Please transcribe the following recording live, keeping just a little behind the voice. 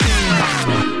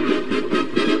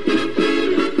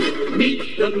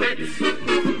the Mets.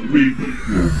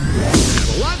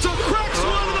 Alonso cracks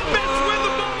one of the Mets win the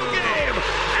ball game.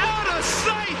 Out of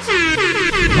sight. Did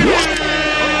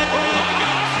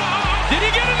he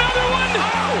get another one?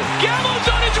 Gallo's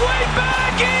on his way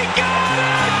back. He got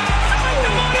it.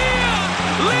 Santa Maria.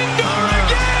 Lindor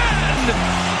again.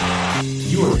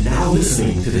 You are now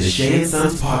listening to the Shay and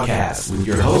Sons podcast with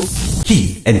your hosts,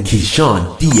 Keith and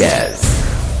Keyshawn Diaz.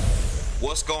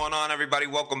 What's going on, everybody?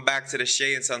 Welcome back to the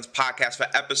Shay and Sons podcast for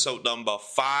episode number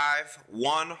 5,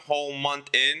 1 whole month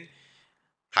in.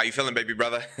 How you feeling, baby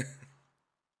brother?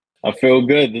 I feel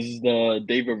good. This is the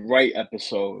David Wright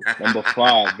episode, number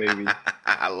 5, baby.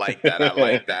 I like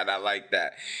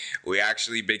that. We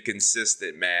actually been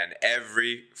consistent, man.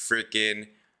 Every freaking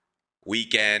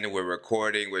weekend we're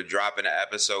recording, we're dropping an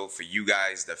episode for you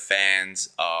guys, the fans.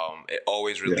 It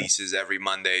always releases every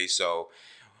Monday, so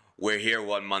we're here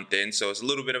 1 month in, so it's a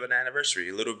little bit of an anniversary,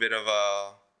 a little bit of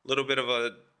a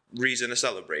reason to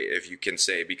celebrate, if you can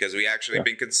say, because we actually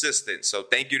been consistent. So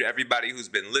thank you to everybody who's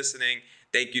been listening.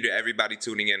 Thank you to everybody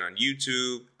tuning in on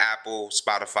YouTube, Apple,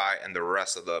 Spotify, and the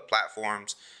rest of the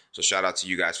platforms. So shout out to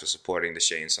you guys for supporting the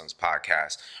Shay and Sons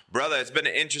podcast. Brother, it's been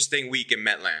an interesting week in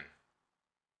Metland.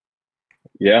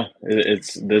 Yeah,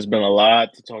 there's been a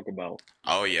lot to talk about.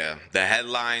 Oh, yeah. The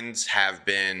headlines have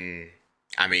been,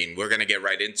 we're going to get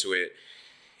right into it.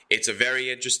 It's a very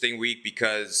interesting week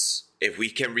because if we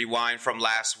can rewind from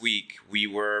last week, we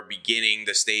were beginning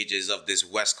the stages of this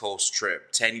West Coast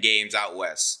trip. 10 games out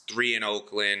west, 3 in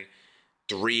Oakland,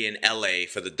 3 in LA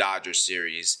for the Dodgers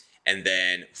series, and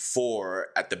then 4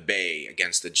 at the Bay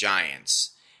against the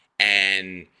Giants.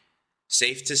 And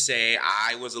safe to say,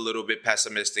 I was a little bit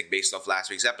pessimistic based off last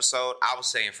week's episode. I was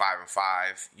saying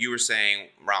 5-5. You were saying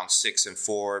around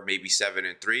 6-4, maybe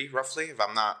 7-3, roughly, if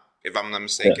I'm not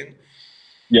mistaken.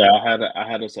 Yeah, I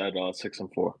had us at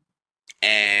 6-4.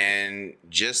 And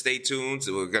just stay tuned.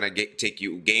 We're gonna take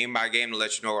you game by game to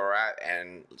let you know where we're at.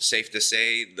 And safe to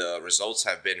say, the results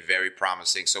have been very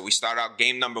promising. So we start out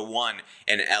game number 1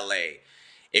 in LA.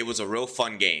 It was a real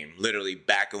fun game, literally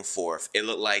back and forth. It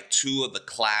looked like 2 of the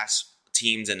class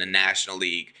teams in the National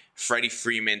League. Freddie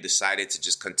Freeman decided to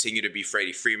just continue to be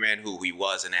Freddie Freeman, who he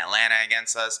was in Atlanta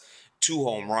against us. 2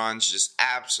 home runs, just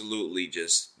absolutely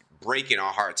just breaking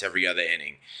our hearts every other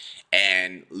inning.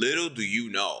 And little do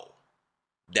you know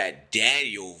that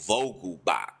Daniel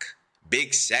Vogelbach,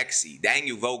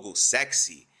 Daniel Vogel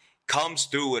sexy, comes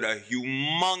through with a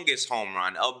humongous home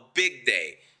run, a big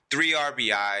day, 3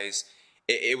 RBIs.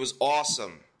 It was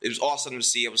awesome. It was awesome to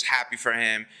see. I was happy for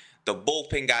him. The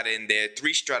bullpen got in there,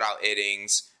 3 shutout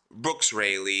innings, Brooks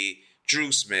Raley,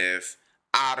 Drew Smith,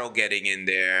 Otto getting in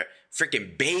there,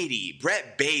 freaking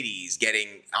Brett Beatty's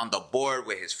getting on the board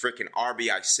with his freaking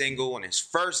RBI single in his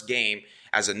first game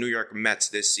as a New York Mets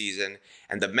this season.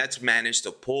 And the Mets managed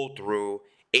to pull through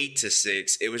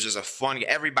 8-6. It was just a fun.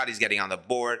 Everybody's getting on the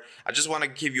board. I just want to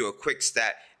give you a quick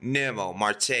stat. Nimmo,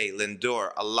 Marte,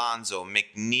 Lindor, Alonso,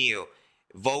 McNeil,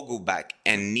 Vogelbach,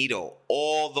 and Nito,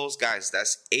 all those guys,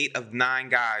 that's 8 of 9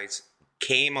 guys,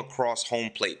 came across home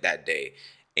plate that day.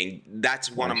 And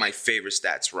that's one of my favorite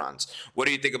stats runs. What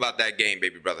do you think about that game,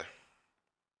 baby brother?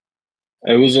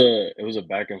 It was a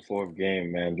back and forth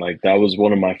game, man. Like, that was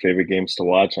one of my favorite games to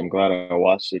watch. I'm glad I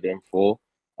watched it in full.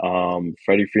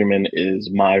 Freddie Freeman is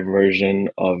my version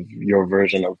of your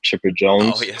version of Chipper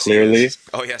Jones. Oh, yes, clearly.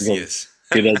 He is.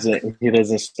 He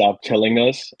doesn't stop killing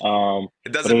us.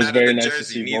 It doesn't matter very the nice jersey to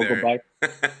see neither. Vogelbach.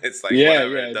 It's like,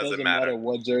 whatever. it doesn't matter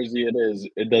what jersey it is.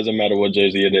 It doesn't matter what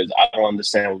jersey it is. I don't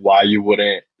understand why you would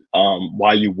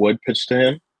pitch to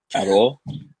him at all,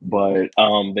 but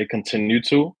they continue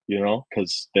to,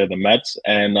 because they're the Mets.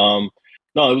 And no,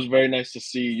 it was very nice to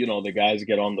see, the guys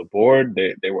get on the board.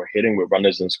 They were hitting with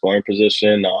runners in scoring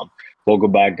position.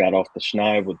 Vogelbach got off the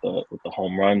schneid with the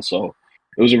home run, so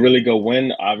it was a really good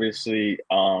win. Obviously,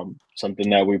 something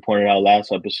that we pointed out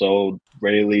last episode,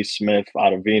 Raley, Smith,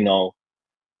 Ottavino,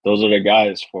 those are the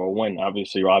guys for a win.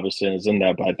 Obviously, Robinson is in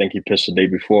that, but I think he pitched the day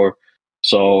before.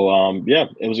 So,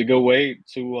 it was a good way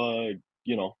to,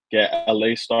 get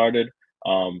LA started.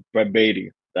 Brett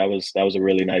Beatty, that was a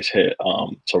really nice hit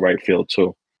to right field,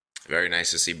 too. Very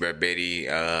nice to see Brett Beatty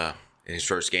in his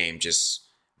first game just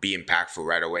be impactful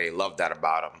right away. Love that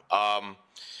about him.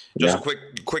 Just a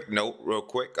quick note, real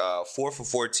quick. 4 for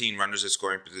 14 runners in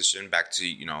scoring position. Back to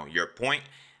your point.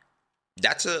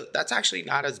 That's actually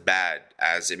not as bad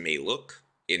as it may look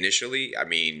initially.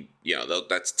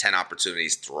 That's 10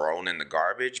 opportunities thrown in the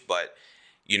garbage. But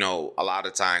a lot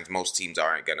of times most teams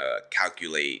aren't gonna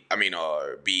calculate.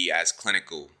 Or be as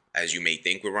clinical as you may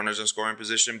think with runners in scoring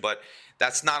position. But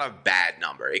that's not a bad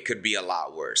number. It could be a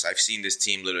lot worse. I've seen this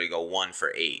team literally go 1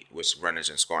 for 8 with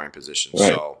runners in scoring position.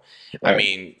 Right. So, I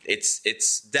mean,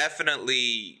 it's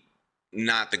definitely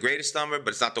not the greatest number, but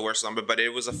it's not the worst number. But it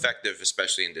was effective,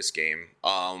 especially in this game.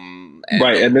 And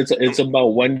it's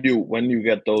about when you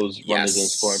get those runners in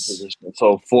scoring position.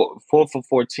 So 4 for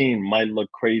 14 might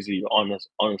look crazy on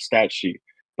a stat sheet,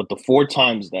 but the 4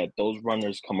 times that those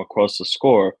runners come across the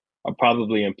score are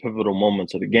probably in pivotal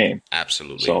moments of the game.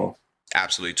 Absolutely. So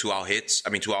absolutely, 2 out hits. I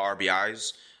mean, 2 out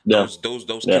RBIs. Yeah. Those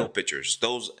kill pitchers.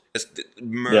 Those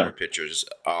murder pitchers.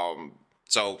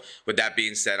 So with that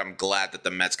being said, I'm glad that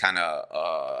the Mets kind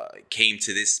of came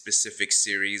to this specific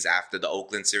series after the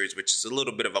Oakland series, which is a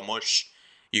little bit of a mush.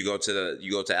 You go to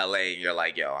LA and you're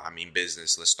like, yo, I mean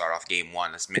business. Let's start off game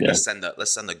 1.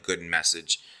 Let's send a good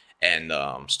message and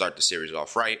start the series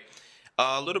off right.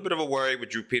 A little bit of a worry with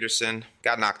Drew Peterson.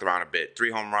 Got knocked around a bit.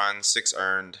 3 home runs, 6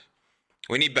 earned.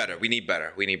 We need better.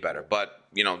 But,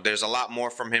 there's a lot more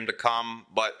from him to come.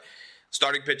 But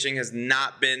starting pitching has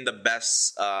not been the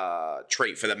best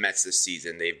trait for the Mets this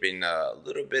season. They've been a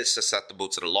little bit susceptible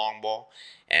to the long ball.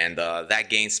 And that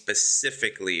game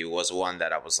specifically was one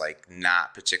that I was,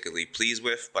 not particularly pleased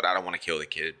with. But I don't want to kill the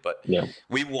kid. But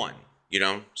we won,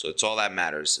 So it's all that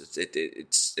matters.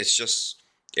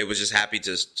 It was just happy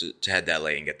to head to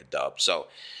LA and get the dub. So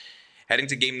heading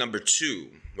to game number 2.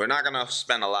 We're not going to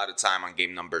spend a lot of time on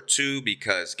game number 2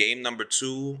 because game number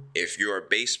 2, if you're a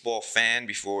baseball fan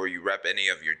before you rep any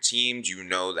of your teams, you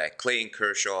know that Clayton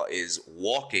Kershaw is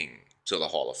walking to the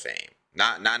Hall of Fame.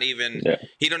 Not even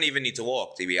he don't even need to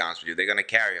walk, to be honest with you. They're going to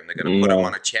carry him. They're going to put him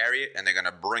on a chariot and they're going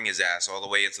to bring his ass all the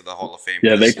way into the Hall of Fame.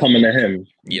 Yeah, they coming to him.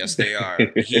 Yes, they are.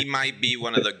 He might be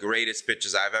one of the greatest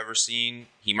pitchers I've ever seen.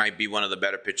 He might be one of the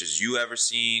better pitchers you ever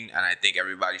seen, and I think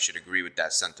everybody should agree with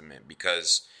that sentiment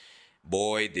because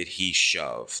boy, did he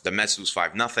shove. The Mets lose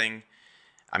 5-0.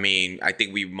 I mean, I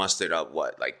think we mustered up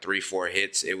 3-4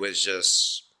 hits. It was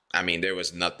just there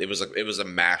was nothing. It was a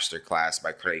master class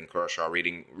by Clayton Kershaw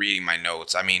reading my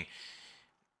notes. I mean,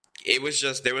 it was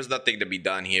just there was nothing to be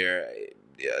done here.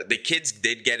 The kids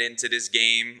did get into this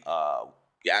game.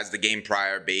 As the game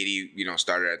prior, Beatty,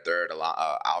 started at third.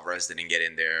 Alvarez didn't get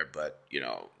in there, but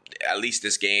at least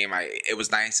this game, it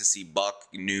was nice to see Buck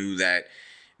knew that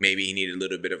maybe he needed a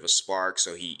little bit of a spark,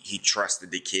 so he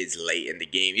trusted the kids late in the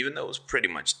game, even though it was pretty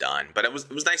much done. But it was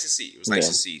nice to see. It was nice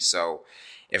to see. So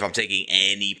if I'm taking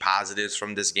any positives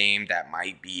from this game, that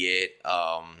might be it.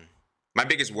 My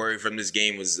biggest worry from this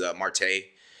game was Marte.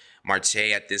 Marte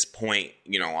at this point,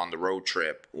 on the road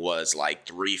trip was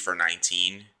 3 for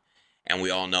 19. And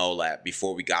we all know that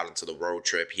before we got into the road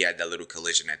trip, he had that little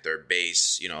collision at third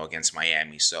base, against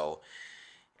Miami. So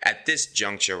at this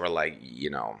juncture, we're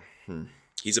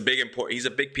he's a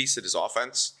big piece of this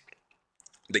offense.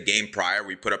 The game prior,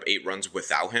 we put up 8 runs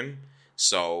without him.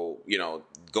 So,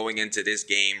 going into this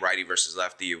game, righty versus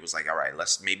lefty, it was all right,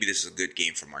 maybe this is a good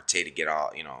game for Marte to get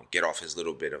off his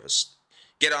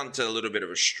get onto a little bit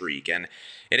of a streak. And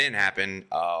it didn't happen.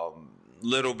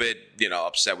 Little bit,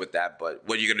 upset with that. But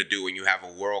what are you going to do when you have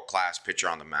a world-class pitcher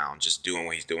on the mound, just doing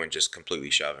what he's doing, just completely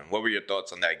shoving? What were your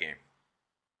thoughts on that game?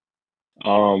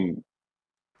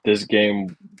 This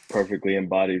game perfectly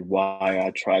embodied why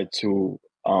I tried to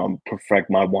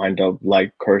perfect my windup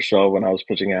like Kershaw when I was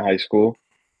pitching in high school.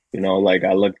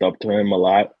 I looked up to him a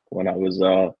lot when I was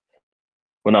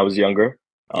younger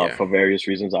for various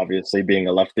reasons, obviously being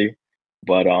a lefty.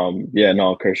 But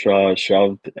Kershaw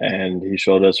shoved and he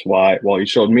showed us why. Well, he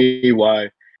showed me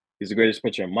why he's the greatest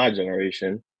pitcher in my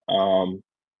generation. And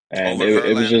over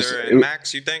it was just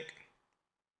Max, you think?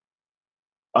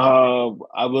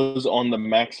 I was on the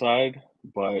Max side,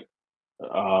 but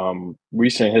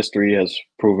recent history has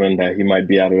proven that he might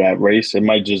be out of that race. It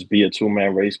might just be a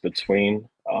 2-man race between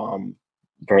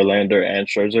Verlander and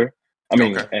Scherzer.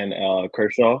 And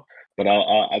Kershaw. But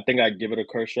I think I'd give it to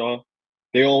Kershaw.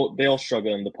 They all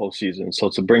struggle in the postseason, so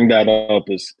to bring that up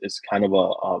is kind of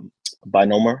a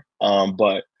bi-nomer.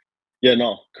 But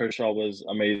Kershaw was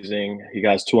amazing. He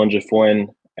got his 200th win,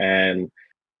 and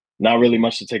not really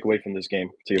much to take away from this game.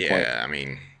 To your point. Yeah, I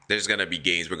mean, there's gonna be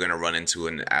games we're gonna run into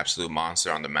an absolute monster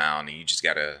on the mound, and you just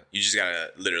gotta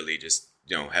literally just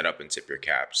head up and tip your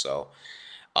cap. So,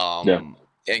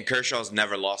 and Kershaw's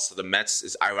never lost to the Mets.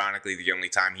 Is ironically the only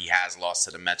time he has lost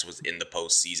to the Mets was in the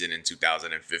postseason in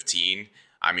 2015.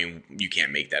 I mean, you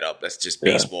can't make that up. That's just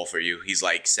Yeah. baseball for you. He's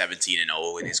like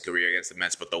 17-0 in his career against the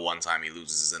Mets, but the one time he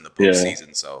loses is in the Yeah.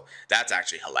 postseason. So that's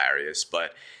actually hilarious.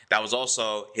 But that was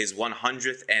also his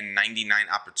 199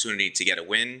 opportunity to get a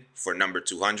win for number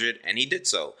 200, and he did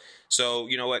so. So,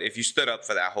 you know what? If you stood up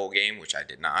for that whole game, which I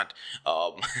did not,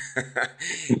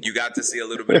 you got to see a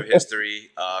little bit of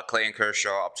history. Clayton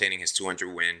Kershaw obtaining his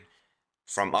 200 win.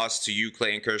 From us to you,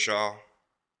 Clayton Kershaw,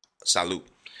 salute.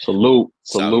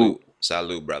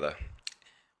 Salute, brother.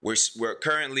 We're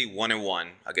currently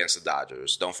 1-1 against the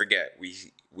Dodgers. Don't forget,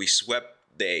 we swept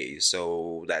the A's,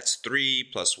 so that's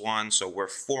 3 + 1, so we're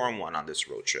 4-1 on this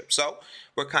road trip. So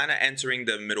we're kind of entering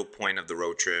the middle point of the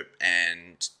road trip,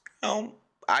 and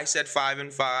I said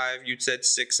 5-5, you said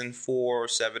 6-4,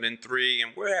 7-3,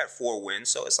 and we're at 4 wins.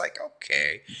 So it's like,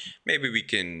 okay, maybe we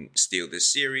can steal this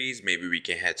series. Maybe we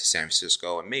can head to San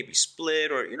Francisco and maybe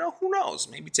split, or who knows?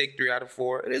 Maybe take 3 out of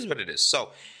 4. It is what it is.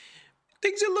 So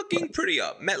things are looking pretty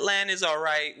up. Metland is all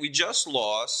right. We just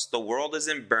lost. The world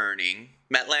isn't burning.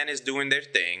 Metland is doing their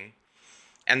thing.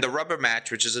 And the rubber match,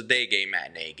 which is a day game,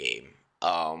 matinee game.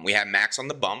 We have Max on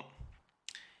the bump.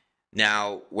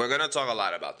 Now, we're going to talk a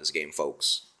lot about this game,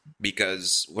 folks,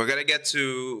 because we're going to get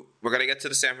to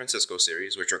the San Francisco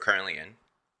series, which we're currently in.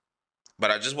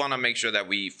 But I just want to make sure that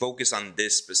we focus on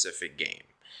this specific game.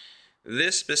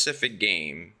 This specific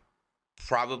game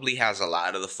probably has a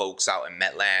lot of the folks out in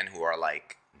Metland who are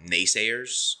like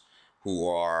naysayers, who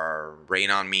are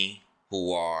rain on me,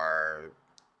 who are,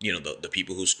 the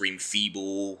people who scream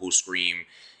feeble, who scream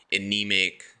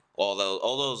anemic, all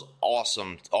those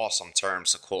awesome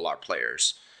terms to call our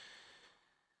players.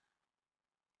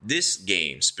 This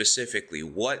game specifically,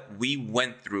 what we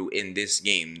went through in this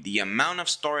game, the amount of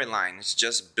storylines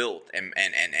just built and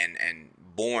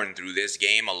born through this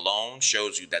game alone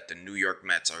shows you that the New York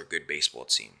Mets are a good baseball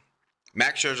team.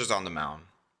 Max Scherzer's on the mound.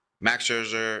 Max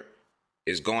Scherzer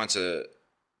is going to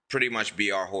pretty much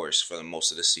be our horse for the most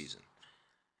of the season.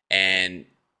 And,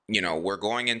 we're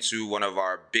going into one of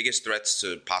our biggest threats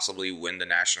to possibly win the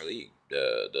National League,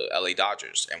 the LA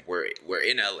Dodgers. And we're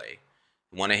in LA,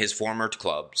 one of his former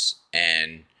clubs.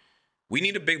 And we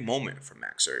need a big moment for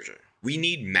Max Scherzer. We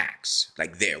need Max,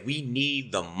 we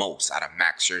need the most out of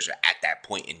Max Scherzer at that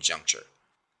point in juncture.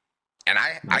 And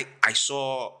I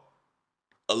saw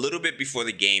a little bit before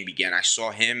the game began, I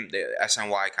saw him, the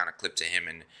SNY kind of clipped to him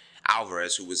and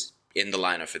Alvarez, who was in the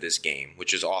lineup for this game,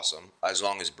 which is awesome, as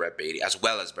well as Brett Beatty,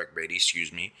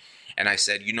 And I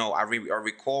said, I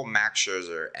recall Max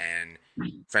Scherzer and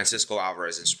Francisco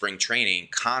Alvarez in spring training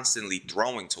constantly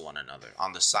throwing to one another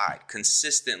on the side,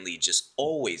 consistently, just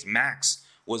always. Max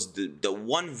was the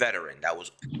one veteran that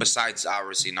was, besides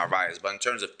obviously Narvaez, but in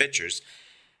terms of pitchers,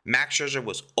 Max Scherzer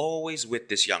was always with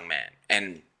this young man.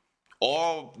 And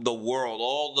all the world,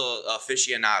 all the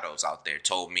aficionados out there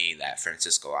told me that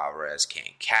Francisco Alvarez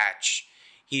can't catch.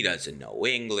 He doesn't know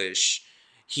English.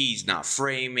 He's not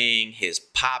framing. His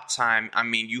pop time. I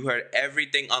mean, you heard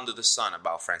everything under the sun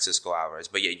about Francisco Alvarez,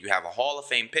 but yet you have a Hall of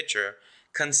Fame pitcher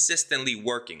consistently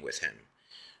working with him.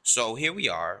 So here we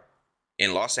are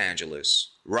in Los Angeles,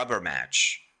 rubber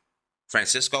match.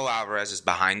 Francisco Alvarez is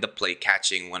behind the plate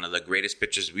catching one of the greatest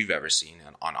pitchers we've ever seen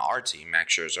on our team,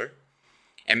 Max Scherzer.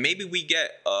 And maybe we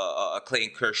get a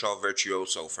Clayton Kershaw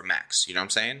virtuoso for Max. You know what I'm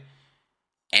saying?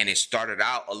 And it started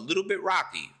out a little bit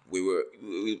rocky.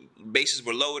 Bases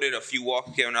were loaded, a few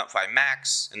walks came up by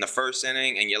Max in the first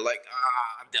inning, and you're like,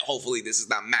 hopefully this is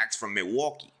not Max from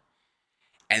Milwaukee.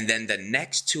 And then the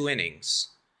next 2 innings,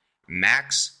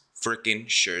 Max freaking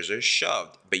Scherzer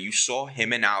shoved. But you saw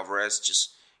him and Alvarez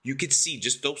you could see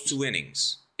just those 2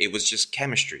 innings. It was just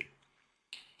chemistry.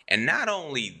 And not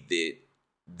only did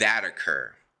that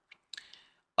occur,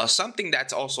 something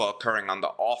that's also occurring on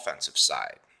the offensive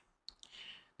side.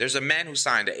 There's a man who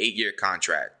signed an 8-year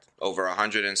contract, over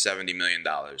 $170 million,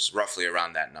 roughly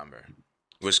around that number.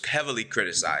 Was heavily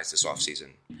criticized this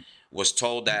offseason. Was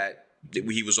told that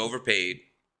he was overpaid.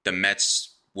 The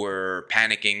Mets were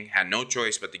panicking, had no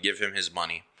choice but to give him his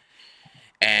money.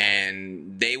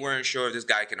 And they weren't sure if this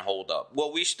guy can hold up.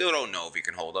 Well, we still don't know if he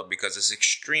can hold up because it's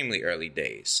extremely early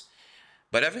days.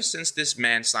 But ever since this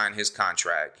man signed his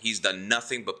contract, he's done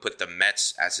nothing but put the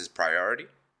Mets as his priority.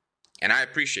 And I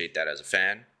appreciate that as a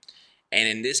fan. And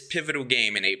in this pivotal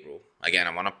game in April, again,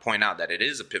 I want to point out that it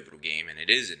is a pivotal game and it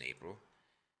is in April,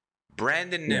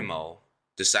 Brandon Nimmo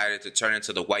decided to turn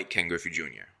into the white Ken Griffey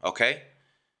Jr., okay?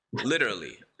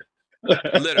 Literally.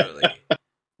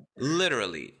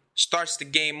 Starts the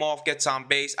game off, gets on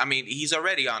base. I mean, he's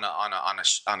already on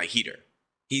a heater.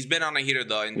 He's been on a heater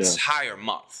the entire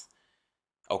month.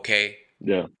 Okay?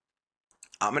 Yeah.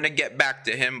 I'm going to get back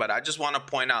to him, but I just want to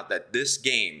point out that this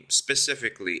game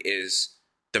specifically is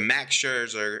the Max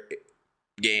Scherzer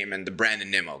game and the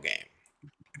Brandon Nimmo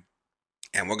game.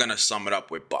 And we're going to sum it up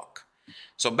with Buck.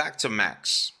 So back to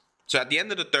Max. So at the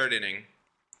end of the third inning,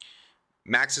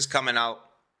 Max is coming out,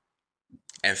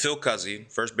 and Phil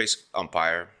Cuzzy, first base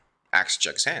umpire, asks to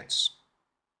check his hands.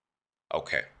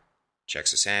 Okay.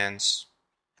 Checks his hands.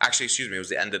 Actually, excuse me, it was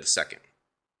the end of the second.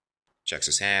 Checks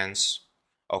his hands.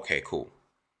 Okay, cool.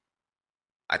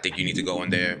 I think you need to go in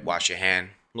there, wash your hand.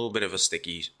 A little bit of a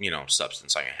sticky,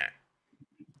 substance on your hand.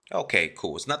 Okay,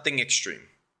 cool. It's nothing extreme.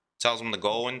 Tells him to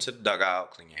go into the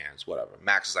dugout, clean your hands, whatever.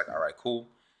 Max is like, all right, cool.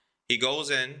 He goes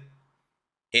in.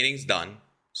 Inning's done.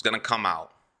 He's going to come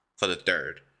out for the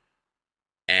third.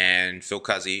 And Phil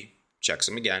Cuzzy checks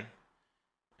him again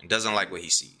and doesn't like what he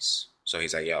sees. So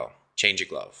he's like, yo, change your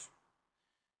glove.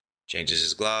 Changes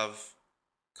his glove,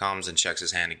 comes and checks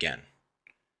his hand again.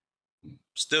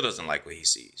 Still doesn't like what he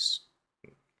sees.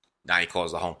 Now he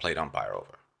calls the home plate umpire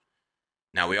over.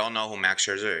 Now, we all know who Max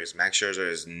Scherzer is. Max Scherzer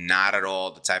is not at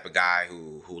all the type of guy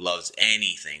who loves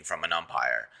anything from an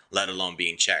umpire, let alone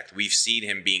being checked. We've seen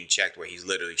him being checked where he's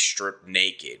literally stripped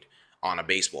naked on a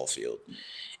baseball field.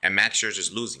 And Max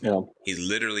Scherzer's losing. Yeah. He's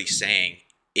literally saying,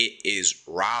 it is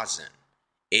rosin.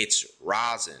 It's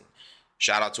rosin.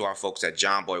 Shout out to our folks at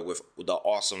John Boy with the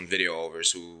awesome video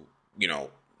overs who,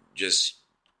 just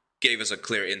gave us a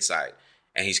clear insight.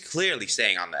 And he's clearly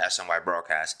saying on the SNY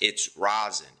broadcast, it's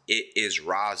rosin. It is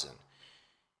rosin.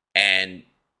 And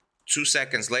 2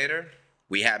 seconds later,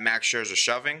 we have Max Scherzer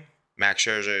shoving. Max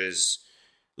Scherzer is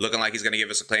looking like he's going to give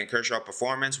us a Clayton Kershaw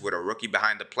performance with a rookie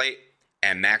behind the plate.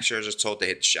 And Max Scherzer's told to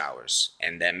hit the showers.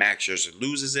 And then Max Scherzer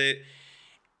loses it.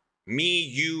 Me,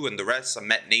 you, and the rest of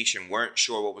Met Nation weren't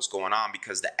sure what was going on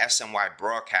because the SNY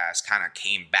broadcast kind of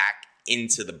came back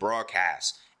into the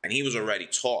broadcast. And he was already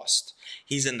tossed.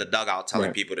 He's in the dugout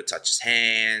telling people to touch his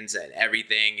hands and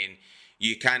everything. And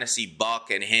you kind of see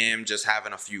Buck and him just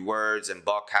having a few words and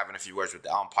Buck having a few words with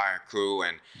the umpire crew.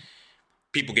 And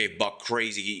people gave Buck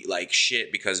crazy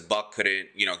shit because Buck couldn't,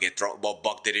 get thrown. Well,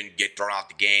 Buck didn't get thrown out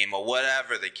the game or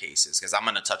whatever the case is. Because I'm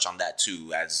going to touch on that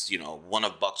too. As, one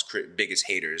of Buck's biggest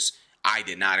haters, I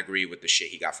did not agree with the shit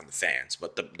he got from the fans.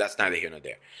 But that's neither here nor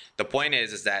there. The point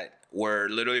is that we're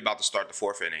literally about to start the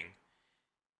fourth inning.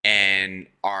 And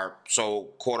our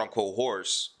quote-unquote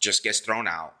horse just gets thrown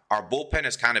out. Our bullpen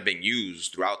has kind of been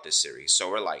used throughout this series.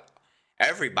 So we're like,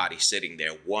 everybody's sitting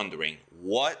there wondering,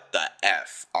 what the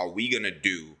F are we going to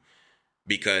do?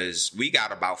 Because we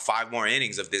got about 5 more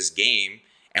innings of this game,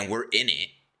 and we're in it,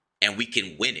 and we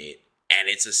can win it. And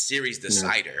it's a series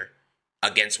decider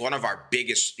against one of our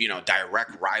biggest,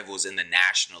 direct rivals in the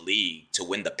National League to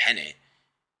win the pennant.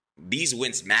 These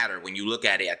wins matter when you look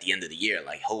at it at the end of the year.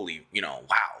 Like, holy,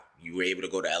 wow, you were able to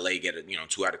go to LA, get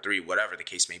 2 out of 3, whatever the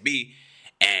case may be.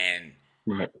 And,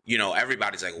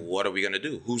 everybody's like, what are we going to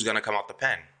do? Who's going to come out the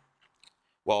pen?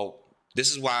 Well,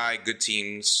 this is why good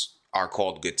teams are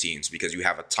called good teams, because you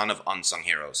have a ton of unsung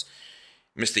heroes.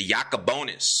 Mr.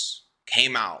 Yacobonis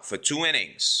came out for 2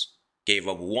 innings, gave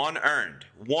up 1 earned.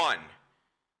 1.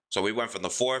 So we went from the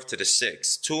 4th to the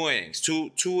 6th. 2 innings,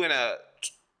 2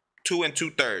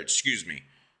 2.2,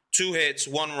 2 hits,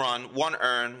 1 run, 1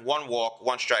 earned, 1 walk,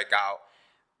 1 strikeout.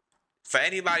 For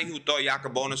anybody who thought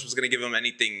Yacobonis was going to give him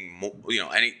anything,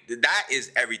 that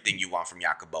is everything you want from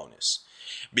Yacobonis.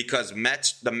 Because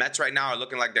the Mets right now are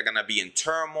looking like they're going to be in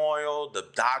turmoil. The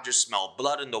Dodgers smell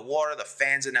blood in the water. The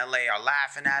fans in LA are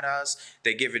laughing at us.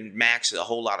 They're giving Max a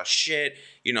whole lot of shit.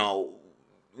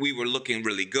 We were looking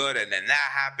really good, and then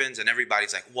that happens, and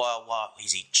everybody's like, well,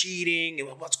 is he cheating?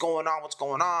 What's going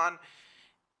on?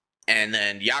 And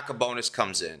then Yacobonis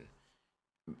comes in.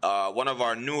 One of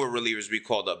our newer relievers we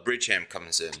call the Bridgeham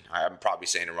comes in. I'm probably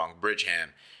saying it wrong. Bridgeham.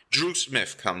 Drew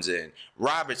Smith comes in.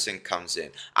 Robertson comes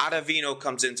in. Ottavino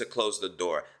comes in to close the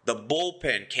door. The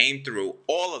bullpen came through.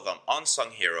 All of them,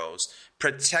 unsung heroes,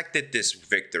 protected this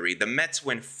victory. The Mets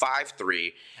win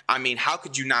 5-3. I mean, how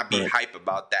could you not be hype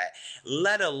about that?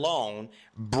 Let alone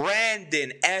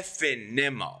Brandon effing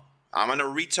Nimmo. I'm going to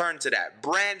return to that.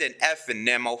 Brandon effing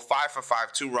Nimmo, 5 for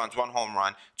 5, 2 runs, 1 home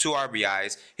run, 2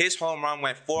 RBIs. His home run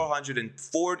went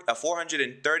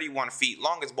 431 feet,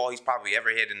 longest ball he's probably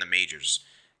ever hit in the majors.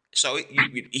 So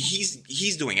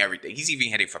he's doing everything. He's even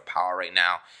hitting for power right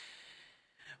now.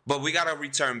 But we got to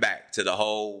return back to the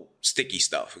whole sticky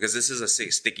stuff, because this is a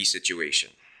sticky situation.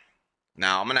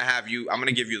 Now, I'm going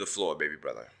to give you the floor, baby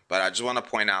brother. But I just want to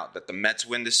point out that the Mets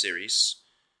win the series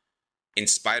in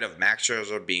spite of Max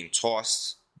Scherzer being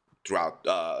tossed throughout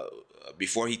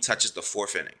before he touches the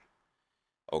 4th inning.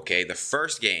 Okay, the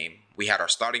first game, we had our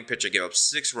starting pitcher give up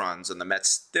 6 runs, and the Mets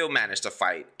still managed to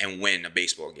fight and win a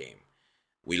baseball game.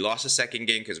 We lost the second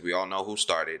game because we all know who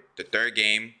started. The third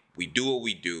game, we do what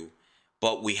we do,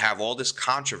 but we have all this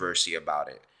controversy about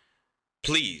it.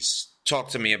 Please talk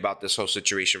to me about this whole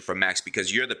situation for Max,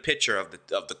 because you're the pitcher of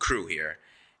the crew here.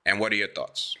 And what are your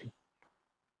thoughts?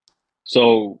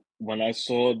 So when I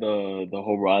saw the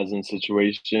Horizon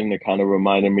situation, it kind of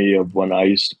reminded me of when I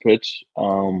used to pitch.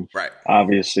 Right.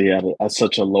 Obviously at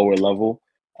such a lower level.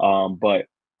 But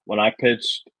when I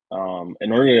pitched,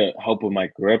 in order to help with my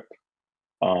grip,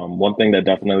 one thing that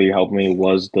definitely helped me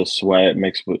was the sweat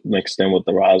mixed in with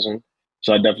the rosin.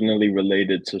 So I definitely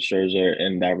related to Scherzer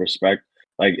in that respect.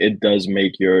 Like, it does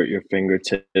make your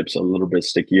fingertips a little bit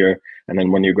stickier, and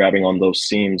then when you're grabbing on those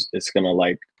seams, it's gonna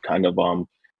like kind of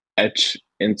etch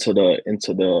into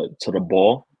the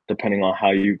ball depending on how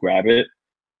you grab it.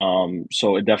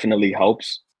 So it definitely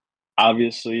helps.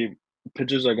 Obviously,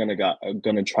 pitchers are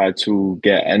gonna try to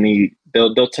get any.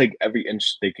 They'll take every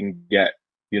inch they can get.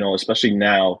 Especially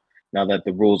now that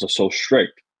the rules are so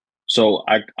strict. So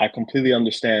I completely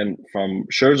understand from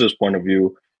Scherzer's point of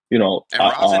view. And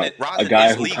rosin A guy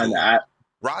is who legal. kind of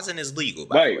Rosin is legal,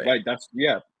 by the way. right. That's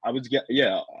I was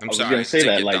I'm sorry gonna say to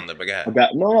that, get like, thunder, but go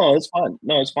ahead. no, it's fine.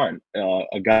 No, it's fine.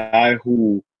 A guy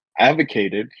who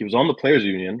advocated, he was on the players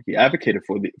union. He advocated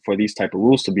for these type of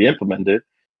rules to be implemented,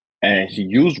 and he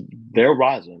used their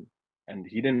rosin, and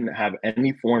he didn't have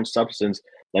any foreign substance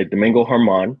like Domingo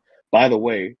Herman. By the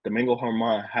way, Domingo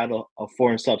Herman had a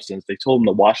foreign substance. They told him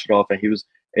to wash it off, and he was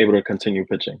able to continue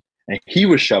pitching. And he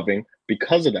was shoving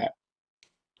because of that.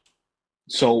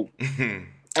 So,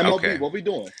 MLB, Okay. what we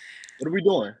doing? What are we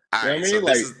doing? All right, you know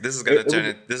what I mean? so this is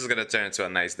gonna turn into a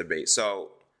nice debate.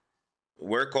 So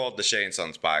we're called the Shea and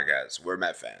Sons podcast. We're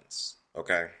Met fans,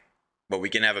 okay? But we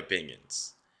can have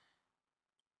opinions.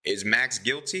 Is Max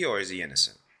guilty or is he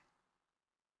innocent?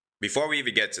 Before we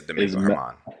even get to Domingo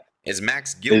Herman, is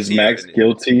Max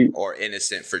guilty or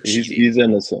innocent for cheating? He's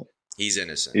innocent. He's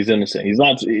innocent. He's innocent. He's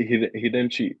not. He didn't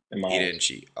cheat. He didn't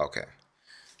cheat. Okay.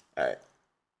 All right.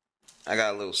 I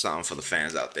got a little something for the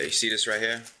fans out there. You see this right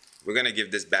here? We're gonna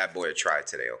give this bad boy a try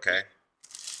today, okay?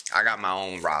 I got my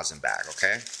own rosin bag,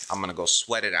 okay? I'm gonna go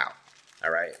sweat it out. All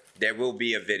right. There will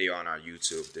be a video on our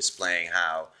YouTube displaying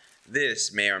how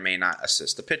this may or may not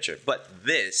assist the pitcher, but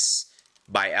this,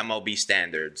 by MLB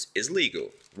standards, is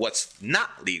legal. What's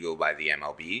not legal by the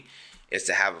MLB is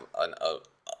to have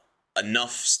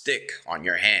enough stick on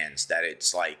your hands that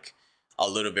it's like a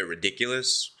little bit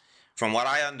ridiculous. From what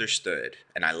I understood,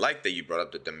 and I like that you brought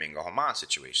up the Domingo Herman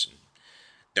situation.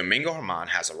 Domingo Herman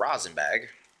has a rosin bag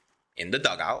in the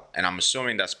dugout, and I'm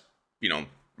assuming that's,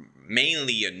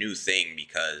 mainly a new thing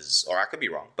because, or I could be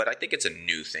wrong, but I think it's a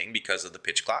new thing because of the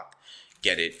pitch clock.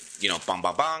 Get it, bang,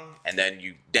 bang, bang, and then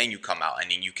you come out,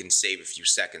 and then you can save a few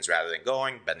seconds rather than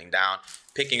bending down,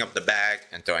 picking up the bag,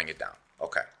 and throwing it down.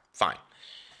 Okay, fine.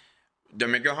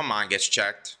 Domingo Herman gets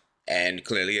checked, and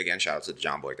clearly, again, shout out to the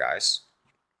John Boy guys.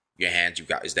 Your hands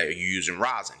is that you're using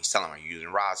rosin. He's telling him, you're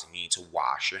using rosin. You need to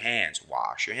wash your hands.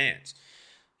 Wash your hands.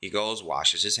 He goes,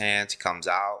 washes his hands. He comes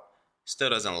out. Still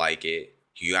doesn't like it.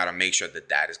 You got to make sure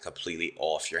that is completely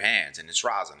off your hands. And it's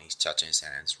rosin. He's touching his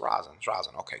hands. Rosin.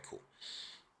 Okay, cool.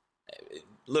 A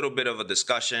little bit of a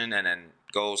discussion, and then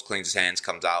goes, cleans his hands,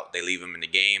 comes out. They leave him in the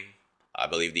game. I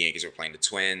believe the Yankees were playing the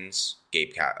Twins.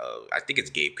 I think it's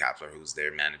Gabe Kapler who's their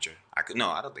manager. I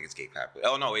don't think it's Gabe Kapler.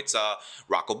 Oh, no, it's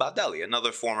Rocco Baldelli,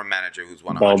 another former manager who's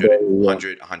won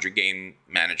 100 game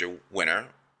manager winner.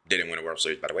 Didn't win a World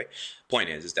Series, by the way. Point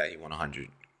is that he won 100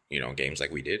 games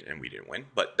like we did, and we didn't win.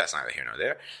 But that's neither here nor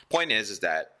there. Point is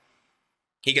that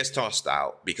he gets tossed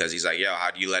out because he's like, yo,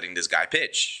 how are you letting this guy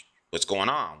pitch? What's going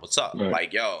on? What's up? Right.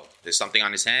 Like, yo, there's something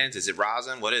on his hands. Is it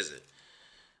rosin? What is it?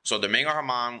 So Domingo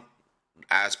Herman,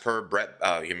 as per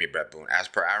as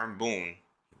per Aaron Boone,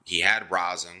 he had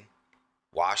rosin,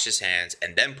 washed his hands,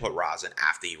 and then put rosin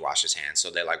after he washed his hands. So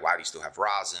they're like, why do you still have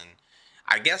rosin?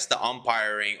 I guess the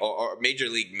umpiring or Major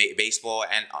League Baseball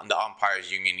and the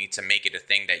umpires union need to make it a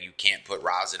thing that you can't put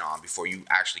rosin on before you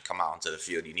actually come out into the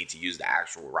field. You need to use the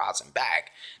actual rosin bag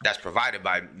that's provided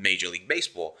by Major League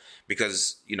Baseball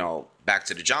because, back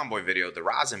to the John Boy video, the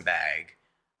rosin bag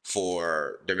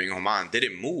for Domingo Herman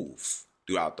didn't move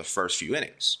throughout the first few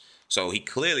innings. So he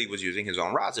clearly was using his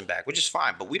own rosin bag, which is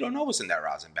fine, but we don't know what's in that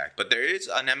rosin bag. But there is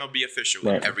an MLB official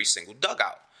in every single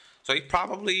dugout. So he's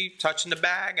probably touching the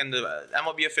bag, and the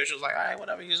MLB official's like, all right,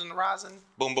 whatever, using the rosin.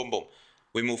 Boom, boom, boom.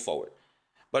 We move forward.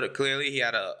 But clearly he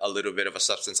had a little bit of a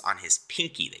substance on his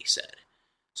pinky, they said.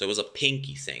 So it was a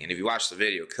pinky thing. And if you watch the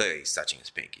video, clearly he's touching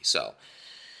his pinky. So,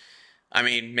 I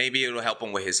mean, maybe it'll help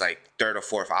him with his, third or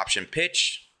fourth option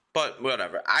pitch. But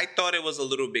whatever. I thought it was a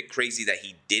little bit crazy that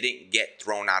he didn't get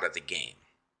thrown out of the game.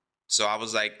 So I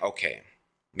was like, okay,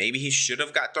 maybe he should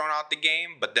have got thrown out the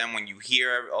game. But then when you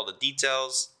hear all the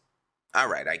details, all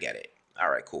right, I get it. All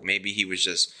right, cool. Maybe he was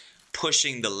just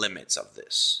pushing the limits of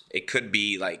this. It could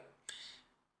be like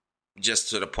just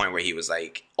to the point where he was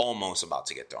like almost about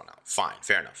to get thrown out. Fine,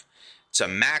 fair enough. To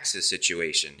Max's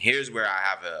situation, here's where I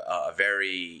have a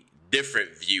very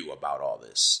different view about all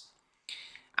this.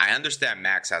 I understand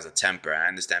Max has a temper. I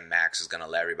understand Max is going to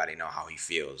let everybody know how he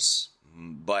feels.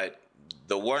 But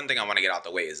the one thing I want to get out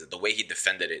the way is that the way he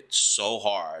defended it so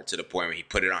hard to the point where he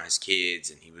put it on his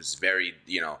kids and he was very,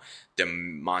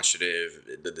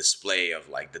 demonstrative, the display of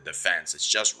like the defense. It's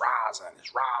just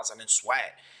rosin and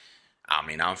sweat. I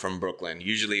mean, I'm from Brooklyn.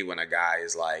 Usually when a guy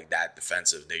is like that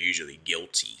defensive, they're usually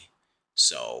guilty.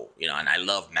 So, and I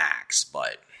love Max,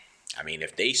 but I mean,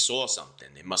 if they saw something,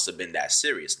 it must have been that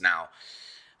serious. Now,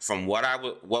 from what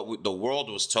the world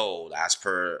was told, as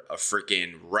per a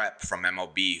freaking rep from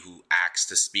MLB who asked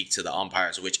to speak to the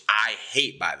umpires, which I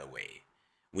hate, by the way.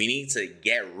 We need to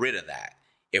get rid of that.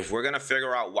 If we're going to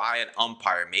figure out why an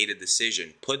umpire made a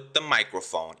decision, put the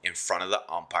microphone in front of the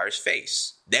umpire's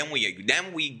face. Then we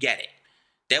get it.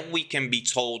 Then we can be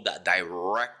told that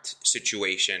direct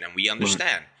situation and we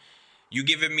understand. You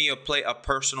giving me a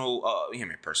personal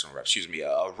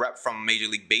rep from Major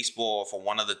League Baseball for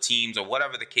one of the teams or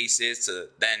whatever the case is to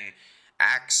then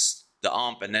ask the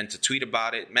ump and then to tweet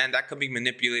about it. Man, that could be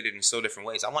manipulated in so different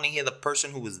ways. I want to hear the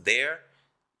person who was there,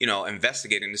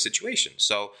 investigating the situation.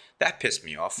 So that pissed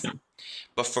me off. Yeah.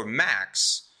 But for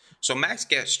Max, so Max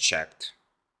gets checked,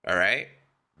 all right?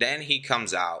 Then he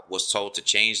comes out, was told to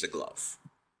change the glove.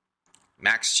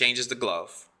 Max changes the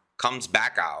glove, comes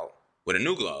back out with a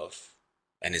new glove,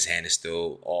 and his hand is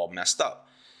still all messed up.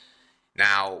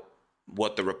 Now,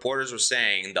 what the reporters were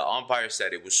saying, the umpire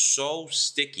said it was so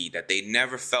sticky that they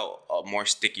never felt a more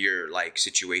stickier like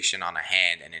situation on a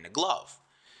hand and in a glove.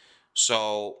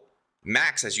 So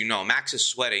Max, as you know, Max is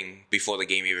sweating before the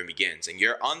game even begins, and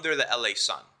you're under the LA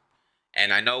sun.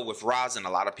 And I know with rosin,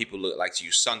 a lot of people like to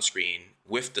use sunscreen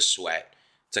with the sweat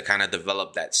to kind of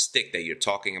develop that stick that you're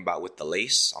talking about with the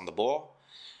lace on the ball.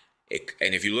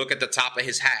 And if you look at the top of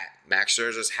his hat, Max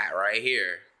Scherzer's hat right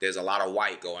here, there's a lot of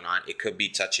white going on. It could be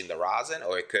touching the rosin,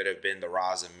 or it could have been the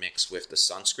rosin mixed with the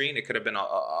sunscreen. It could have been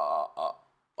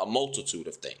a multitude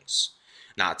of things.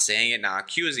 Not saying it, not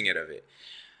accusing it of it,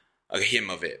 him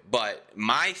of it. But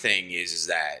my thing is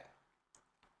that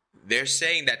they're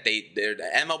saying that they're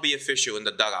the MLB official in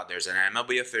the dugout. There's an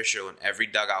MLB official in every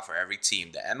dugout for every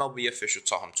team. The MLB official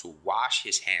told him to wash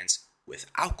his hands with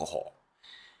alcohol.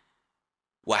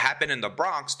 What happened in the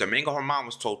Bronx, Domingo Germán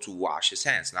was told to wash his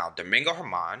hands. Now, Domingo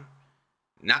Germán,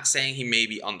 not saying he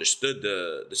maybe understood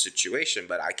the situation,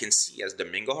 but I can see as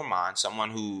Domingo Germán,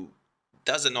 someone who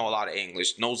doesn't know a lot of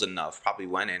English, knows enough, probably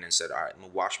went in and said, all right, I'm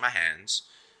going to wash my hands,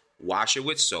 wash it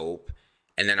with soap,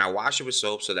 and then I wash it with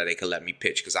soap so that they can let me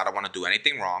pitch because I don't want to do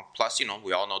anything wrong. Plus,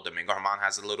 we all know Domingo Germán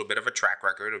has a little bit of a track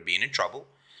record of being in trouble.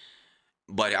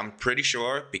 But I'm pretty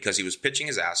sure because he was pitching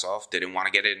his ass off, didn't want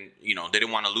to get in,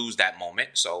 didn't want to lose that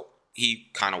moment. So he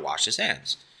kind of washed his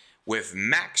hands. With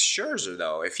Max Scherzer,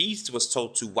 though, if he was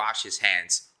told to wash his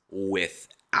hands with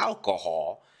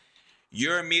alcohol,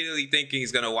 you're immediately thinking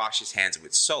he's going to wash his hands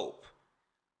with soap.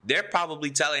 They're probably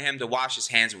telling him to wash his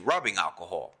hands with rubbing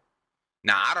alcohol.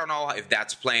 Now, I don't know if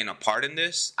that's playing a part in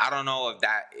this. I don't know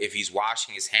if he's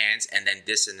washing his hands and then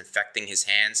disinfecting his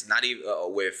hands, not even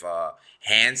with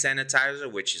hand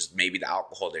sanitizer, which is maybe the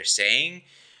alcohol they're saying,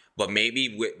 but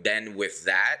maybe with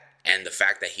that and the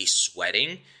fact that he's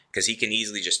sweating, because he can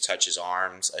easily just touch his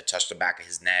arms, touch the back of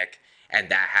his neck, and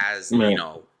that has,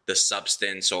 the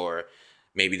substance or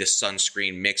maybe the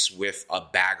sunscreen mixed with a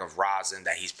bag of rosin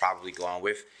that he's probably going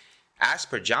with. As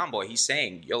per John Boy, he's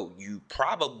saying, you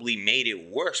probably made it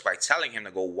worse by telling him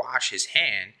to go wash his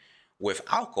hand with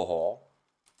alcohol,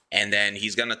 and then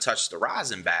he's going to touch the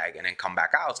rosin bag and then come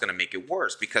back out. It's going to make it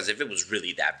worse because if it was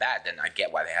really that bad, then I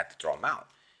get why they had to throw him out.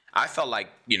 I felt like,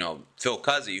 Phil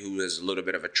Cuzzy, who has a little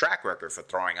bit of a track record for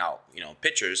throwing out,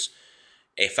 pitchers,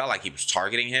 it felt like he was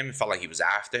targeting him. It felt like he was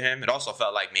after him. It also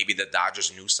felt like maybe the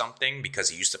Dodgers knew something because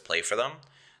he used to play for them.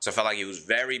 So it felt like he was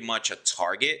very much a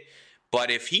target. But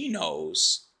if he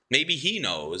knows, maybe he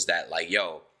knows that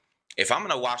if I'm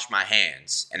going to wash my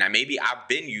hands and maybe I've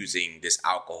been using this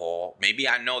alcohol, maybe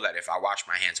I know that if I wash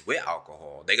my hands with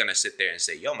alcohol, they're going to sit there and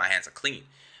say, my hands are clean.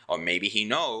 Or maybe he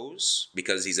knows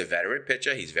because he's a veteran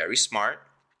pitcher. He's very smart.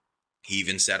 He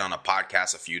even said on a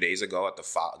podcast a few days ago at the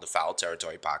Foul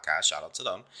Territory podcast, shout out to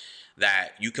them,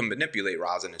 that you can manipulate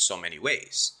rosin in so many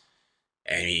ways.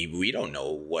 And we don't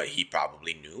know what he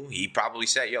probably knew. He probably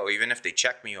said, yo, even if they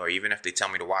check me or even if they tell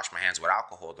me to wash my hands with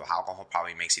alcohol, the alcohol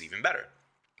probably makes it even better.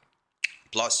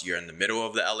 Plus, you're in the middle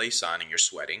of the LA sun and you're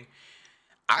sweating.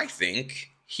 I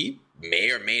think he may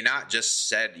or may not just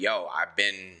said, yo, I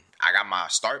got my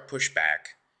start pushed back.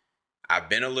 I've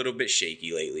been a little bit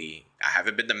shaky lately. I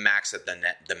haven't been the max that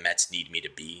the Mets need me to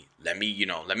be. Let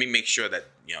me make sure that,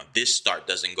 this start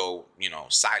doesn't go,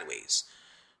 sideways.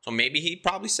 So maybe he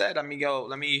probably said, let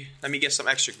me get some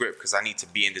extra grip because I need to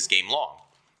be in this game long.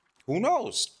 Who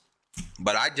knows?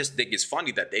 But I just think it's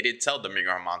funny that they didn't tell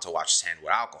Domingo Germán to wash his hand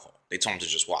with alcohol. They told him to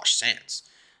just wash his hands.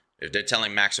 If they're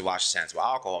telling Max to wash his hands with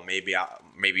alcohol, maybe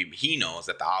he knows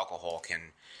that the alcohol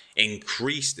can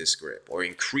increase this grip or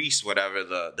increase whatever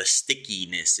the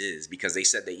stickiness is, because they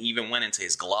said they even went into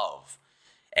his glove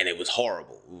and it was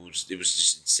horrible. It was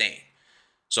just insane.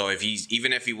 So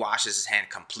even if he washes his hand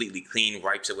completely clean,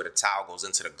 wipes it with a towel, goes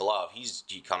into the glove,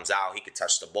 he comes out, he could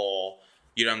touch the ball.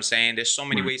 You know what I'm saying? There's so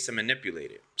many ways to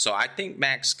manipulate it. So I think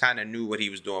Max kind of knew what he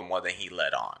was doing more than he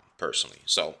let on, personally.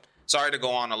 So sorry to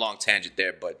go on a long tangent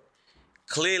there, but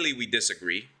clearly we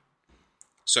disagree.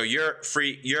 So you're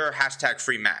hashtag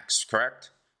free Max, correct?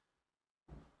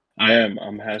 I am.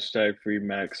 I'm hashtag free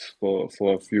Max for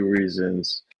a few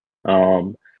reasons.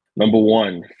 Number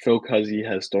one, Phil Cuzzy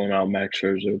has thrown out Max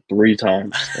Scherzer 3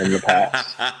 times in the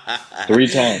past. 3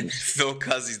 times. Phil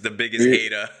Cuzzy's the biggest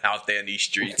hater out there in these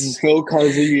streets. Phil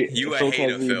Cuzzy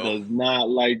Phil. does not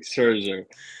like Scherzer.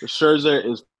 Scherzer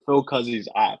is Phil Cuzzy's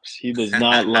ops. He does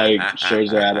not like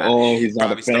Scherzer at all. He's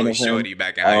not a fan of him. Shorty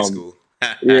back in high school.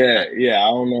 yeah.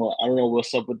 I don't know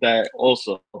what's up with that.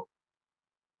 Also,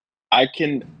 I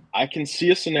can see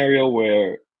a scenario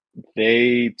where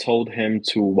they told him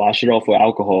to wash it off with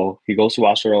alcohol. He goes to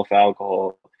wash it off with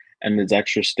alcohol, and it's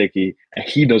extra sticky, and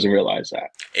he doesn't realize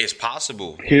that. It's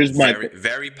possible. Here's my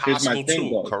very possible thing, too.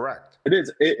 though. Correct.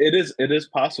 It is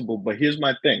possible, but here's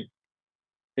my thing.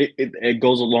 It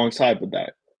goes alongside with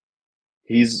that.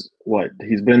 He's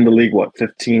been in the league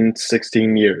 15,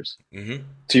 16 years. Mm-hmm.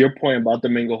 To your point about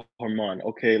Domingo Germán,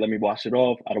 okay, let me wash it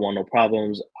off. I don't want no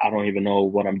problems. I don't even know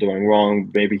what I'm doing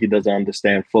wrong. Maybe he doesn't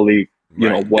understand fully,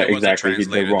 what exactly he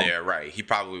did wrong. There, right? He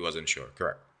probably wasn't sure.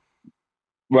 Correct.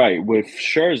 Right. With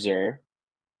Scherzer,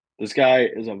 this guy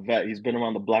is a vet. He's been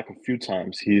around the block a few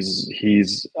times.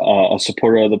 He's a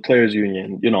supporter of the Players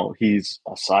Union. He's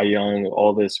a Cy Young.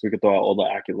 All this, we could throw out all the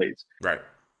accolades. Right.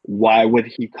 Why would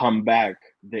he come back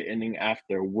the inning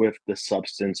after with the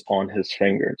substance on his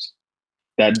fingers?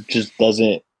 That just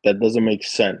doesn't make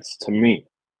sense to me,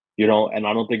 and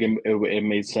I don't think it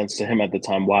made sense to him at the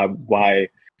time why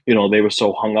they were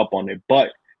so hung up on it.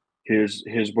 But here's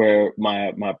where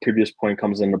my previous point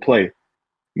comes into play.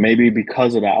 Maybe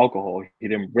because of the alcohol, he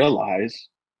didn't realize.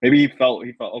 Maybe he felt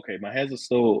okay, my hands are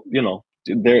still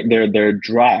they're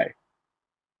dry,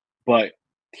 but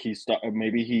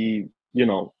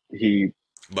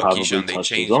But Keyshawn,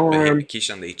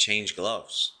 they change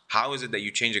gloves. How is it that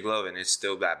you change a glove and it's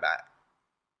still that bad?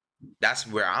 That's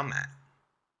where I'm at.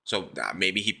 So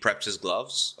maybe he preps his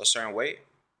gloves a certain way.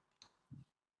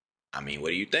 I mean, what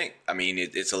do you think? I mean,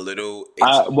 it's a little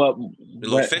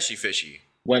fishy.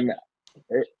 When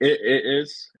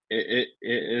it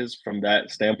is from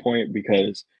that standpoint,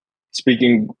 because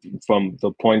speaking from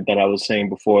the point that I was saying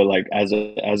before, like as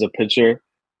a pitcher,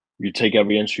 you take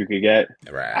every inch you could get.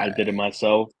 Right. I did it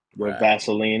myself with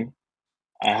Vaseline.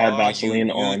 I had Vaseline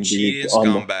on the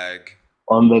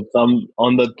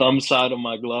thumb side of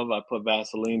my glove. I put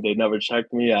Vaseline. They never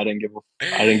checked me. I didn't give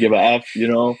a F.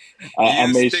 I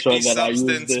made sure that I used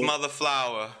it. Mother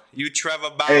flower. You Trevor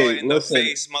Bauer the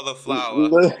face, mother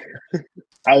flower.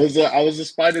 I was a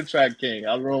spider track king.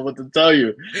 I don't know what to tell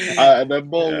you. That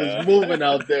ball was moving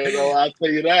out there, though. I'll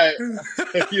tell you that.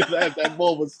 That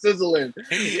ball was sizzling.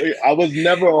 I was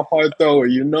never a hard thrower,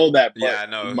 that. But yeah, I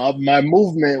know. My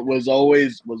movement was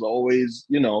always,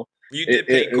 You did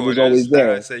paint corners. It was always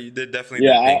there. I say you did definitely.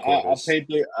 Yeah, I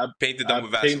painted them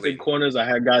with Vaseline. Painted corners. I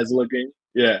had guys looking.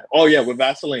 Yeah. Oh yeah, with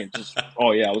Vaseline. I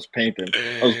was painting.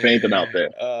 I was painting out there.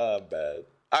 Bad.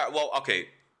 All right. Well, okay.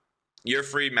 You're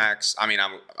free Max. I mean, I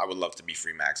would love to be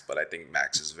free Max, but I think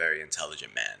Max is a very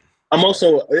intelligent man.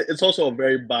 It's also a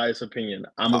very biased opinion.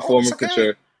 I'm a former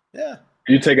pitcher. Yeah.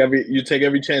 You take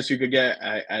every chance you could get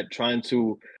at trying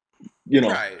to,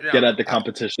 get at the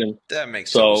competition. That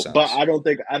makes sense. But I don't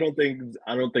think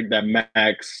that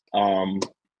Max. I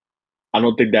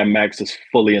don't think that Max is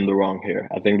fully in the wrong here.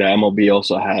 I think that MLB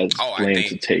also has blame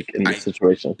to take in this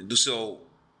situation. So,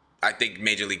 I think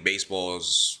Major League Baseball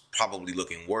is probably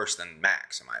looking worse than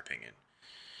Max, in my opinion.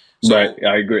 So, right,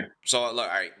 I agree. So look, all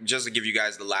right, just to give you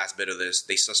guys the last bit of this,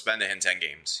 they suspended him 10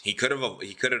 games. He could have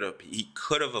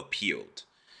appealed.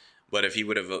 But if he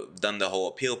would have done the whole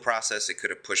appeal process, it could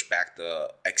have pushed back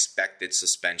the expected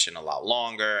suspension a lot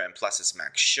longer. And plus, it's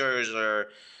Max Scherzer.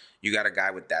 You got a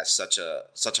guy with that such a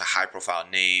high profile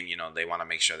name. You know, they want to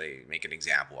make sure they make an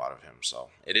example out of him.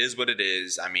 So it is what it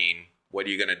is. I mean, what are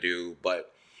you gonna do?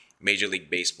 But Major League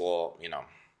Baseball, you know,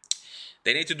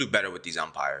 they need to do better with these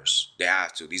umpires. They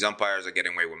have to. These umpires are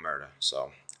getting away with murder.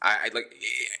 So I like.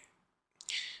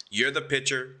 You're the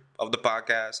pitcher of the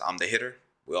podcast. I'm the hitter.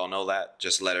 We all know that.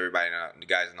 Just to let everybody know, you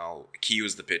guys know, Key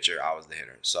was the pitcher, I was the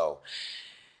hitter. So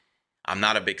I'm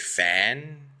not a big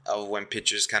fan of when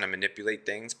pitchers kind of manipulate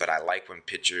things, but I like when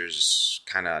pitchers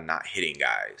kind of not hitting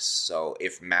guys. So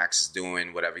if Max is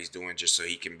doing whatever he's doing just so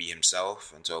he can be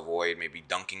himself and to avoid maybe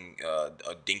dinking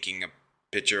a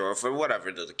pitcher or for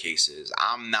whatever the case is,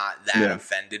 I'm not that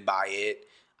offended by it.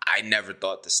 I never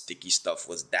thought the sticky stuff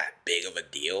was that big of a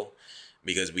deal,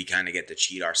 because we kind of get to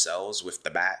cheat ourselves with the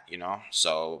bat, you know?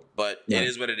 So, but it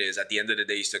is what it is. At the end of the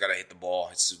day, you still got to hit the ball.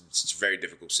 It's a very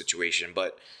difficult situation.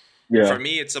 But for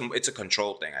me, it's a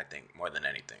control thing, I think, more than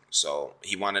anything. So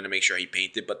he wanted to make sure he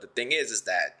painted. But the thing is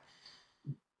that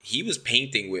he was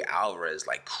painting with Alvarez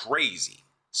like crazy.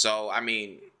 So, I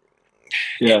mean...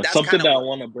 Yeah, something that I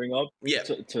want to bring up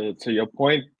to your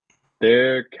point,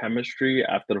 their chemistry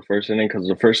after the first inning, because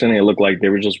the first inning, it looked like they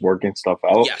were just working stuff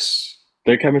out. Yes.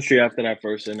 Their chemistry after that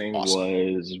first inning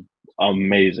was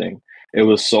amazing. It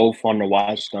was so fun to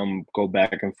watch them go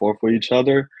back and forth with each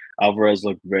other. Alvarez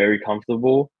looked very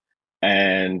comfortable,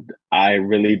 and I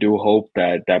really do hope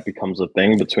that that becomes a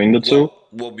thing between the two.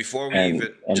 Well, before we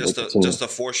just to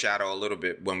foreshadow a little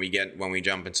bit when we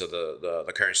jump into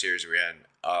the current series we're in.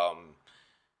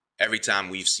 Every time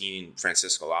we've seen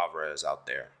Francisco Alvarez out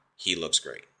there, he looks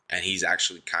great, and he's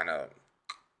actually kind of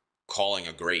calling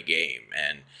a great game.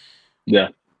 And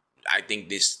I think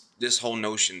this whole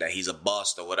notion that he's a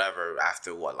bust or whatever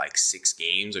after like 6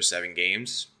 games or 7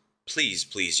 games, please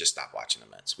just stop watching the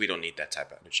Mets. We don't need that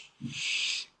type of energy.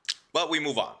 But we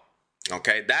move on.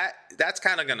 Okay, that's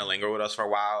kind of going to linger with us for a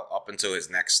while up until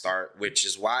his next start, which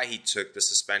is why he took the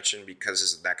suspension, because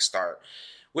his next start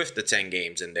with the 10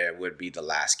 games in there would be the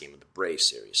last game of the Braves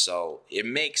series. So it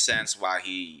makes sense why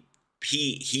he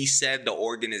said the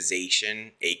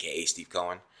organization, aka Steve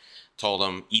Cohen, told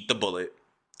him eat the bullet,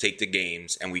 take the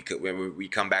games, and we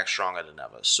come back stronger than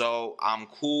ever. So I'm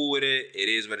cool with it. It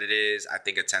is what it is. I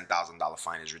think a $10,000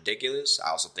 fine is ridiculous. I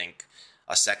also think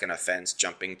a second offense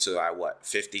jumping to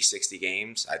 50, 60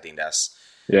 games. I think that's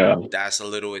a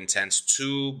little intense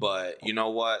too. But you know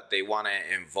what? They want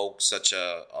to invoke such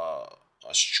a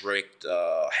strict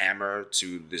hammer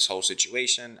to this whole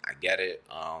situation. I get it.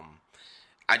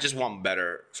 I just want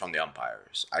better from the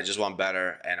umpires. I just want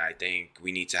better, and I think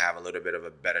we need to have a little bit of a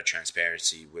better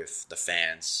transparency with the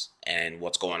fans and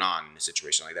what's going on in a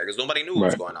situation like that, because nobody knew what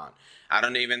was going on. I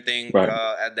don't even think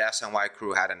at the SNY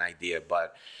crew had an idea.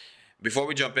 But before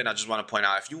we jump in, I just want to point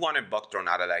out, if you wanted Buck thrown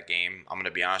out of that game, I'm going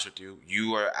to be honest with you,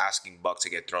 you were asking Buck to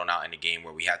get thrown out in a game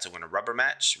where we had to win a rubber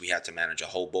match. We had to manage a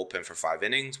whole bullpen for 5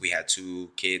 innings. We had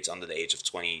 2 kids under the age of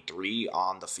 23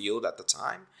 on the field at the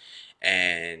time.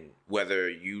 And whether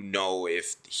you know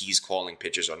if he's calling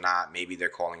pitches or not, maybe they're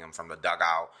calling him from the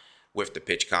dugout with the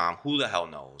pitch comm. Who the hell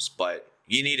knows? But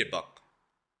you needed Buck.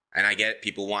 And I get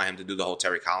people want him to do the whole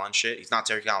Terry Collins shit. He's not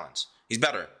Terry Collins. He's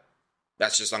better.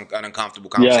 That's just an uncomfortable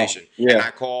conversation. And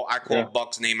I call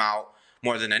Buck's name out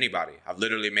more than anybody. I've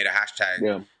literally made a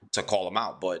hashtag to call him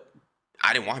out. But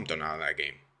I didn't want him thrown out of that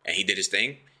game. And he did his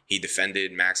thing. He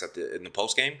defended Max in the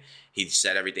post game. He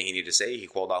said everything he needed to say. He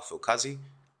called out Phil Cuzzy.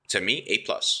 To me,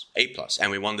 A+,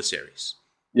 and we won the series.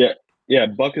 Yeah.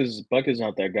 Buck is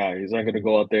not that guy. He's not going to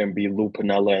go out there and be Lou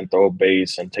Piniella and throw a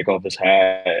base and take off his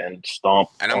hat and stomp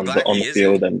on the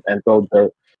field and throw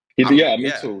dirt.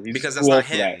 Me too. He's because that's not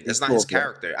him. That's not his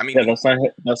character. I mean, that's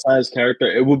not his character.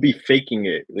 It would be faking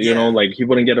it. You know, like he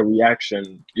wouldn't get a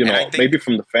reaction. You know, maybe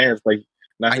from the fans, like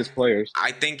not his players.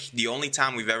 I think the only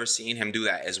time we've ever seen him do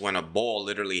that is when a ball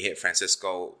literally hit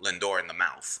Francisco Lindor in the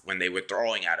mouth when they were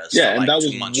throwing at us. Yeah, for and that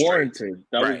was 2 months warranted.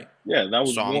 Straight. That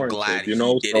was so warranted. I'm glad you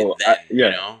know, he did it then.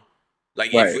 You know, like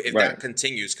if right. that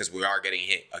continues, because we are getting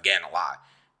hit again a lot,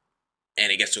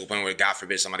 and it gets to a point where God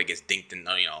forbid somebody gets dinked in,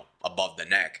 above the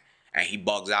neck and he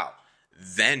bugs out,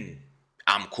 then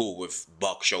I'm cool with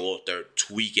Buck Showalter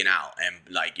tweaking out and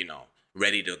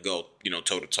ready to go,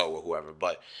 toe to toe with whoever.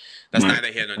 But that's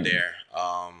neither here nor there.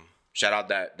 Shout out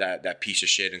that piece of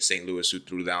shit in St. Louis who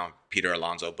threw down Peter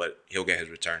Alonso, but he'll get his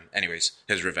return. Anyways,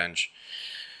 his revenge.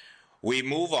 We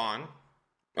move on.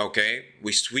 Okay,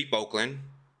 we sweep Oakland.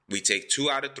 We take 2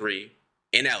 out of 3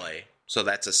 in LA. So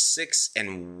that's a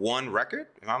 6-1 record,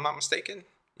 if I'm not mistaken.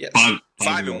 Yes.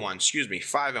 5-1. Excuse me.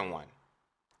 5-1.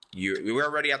 We're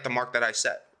already at the mark that I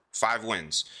set. 5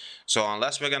 wins. So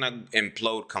unless we're going to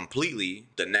implode completely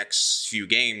the next few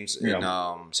games in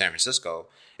San Francisco,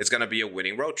 it's going to be a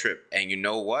winning road trip. And you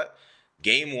know what?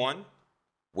 Game 1,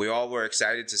 we all were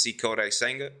excited to see Kodai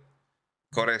Senga.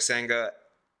 Kodai Senga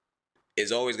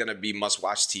is always going to be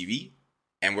must-watch TV.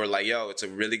 And we're like, yo, it's a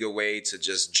really good way to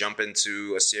just jump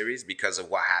into a series because of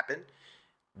what happened.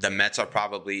 The Mets are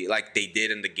probably, like they did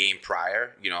in the game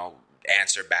prior,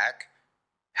 answer back.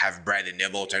 Have Brandon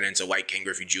Nimmo turn into White King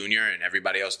Griffey Jr. and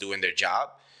everybody else doing their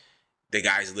job. The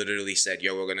guys literally said,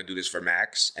 yo, we're going to do this for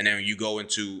Max. And then when you go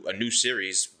into a new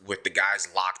series with the guys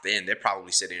locked in, they're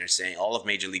probably sitting there saying, all of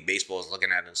Major League Baseball is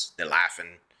looking at us. They're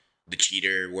laughing. The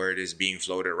cheater word is being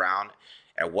floated around.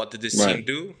 And what did this team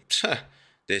do?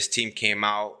 This team came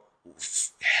out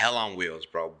hell on wheels,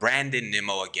 bro. Brandon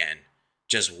Nimmo again,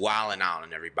 just wilding out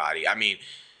on everybody. I mean,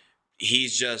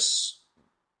 he's just...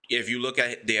 If you look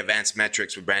at the advanced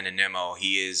metrics with Brandon Nimmo,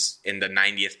 he is in the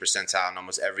 90th percentile in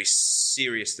almost every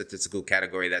serious statistical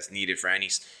category that's needed for any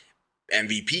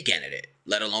MVP candidate,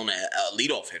 let alone a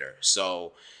leadoff hitter.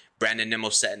 So Brandon Nimmo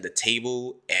setting the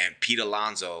table, and Pete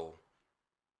Alonso,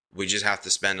 we just have to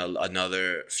spend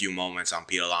another few moments on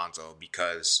Pete Alonso,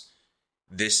 because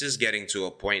this is getting to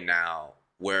a point now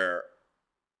where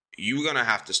you're going to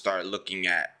have to start looking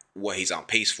at what he's on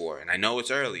pace for. And I know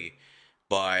it's early,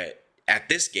 but at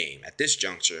this game, at this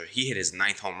juncture, he hit his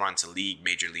 9th home run to lead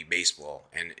Major League Baseball.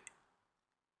 And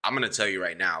I'm going to tell you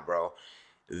right now, bro,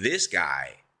 this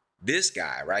guy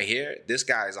right here, this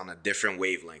guy is on a different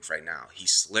wavelength right now.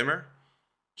 He's slimmer.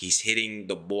 He's hitting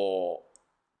the ball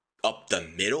up the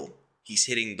middle. He's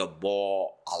hitting the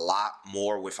ball a lot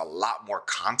more with a lot more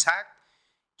contact.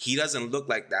 He doesn't look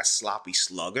like that sloppy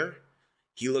slugger.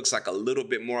 He looks like a little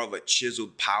bit more of a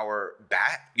chiseled power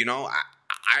bat.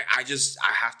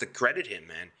 I have to credit him,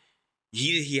 man.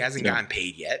 He hasn't gotten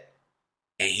paid yet.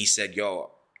 And he said,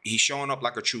 yo, he's showing up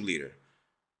like a true leader.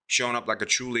 Showing up like a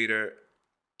true leader.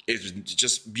 It's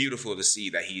just beautiful to see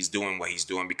that he's doing what he's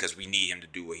doing, because we need him to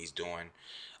do what he's doing.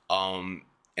 And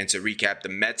to recap, the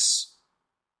Mets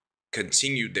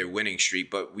continued their winning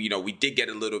streak, but we did get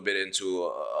a little bit into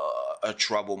a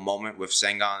trouble moment with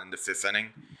Senga in the 5th inning.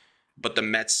 But the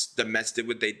Mets did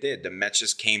what they did. The Mets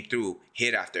just came through,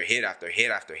 hit after hit after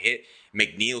hit after hit.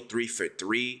 McNeil 3 for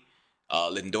 3.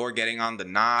 Lindor getting on the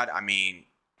nod. I mean,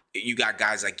 you got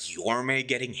guys like Yorme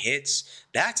getting hits.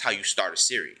 That's how you start a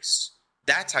series.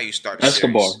 Escobar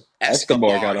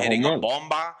got a hitting home a run.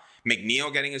 bomba.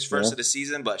 McNeil getting his first of the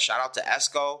season. But shout out to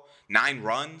Esco. 9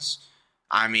 runs.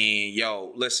 I mean,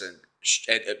 yo, listen.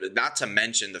 Not to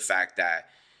mention the fact that,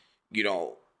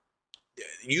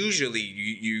 usually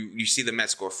you see the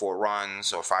Mets score 4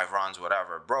 runs or 5 runs,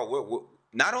 whatever. Bro, we're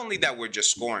not only that we're just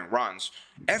scoring runs,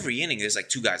 every inning there's like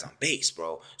 2 guys on base,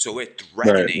 bro. So we're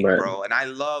threatening, bro. And I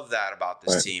love that about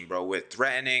this team, bro. We're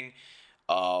threatening.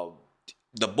 The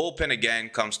bullpen again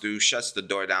comes through, shuts the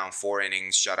door down, 4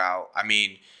 innings, shutout. I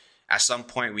mean, at some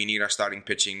point we need our starting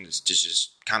pitching to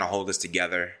just kind of hold us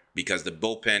together, because the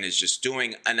bullpen is just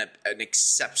doing an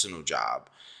exceptional job.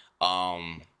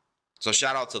 So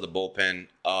shout out to the bullpen.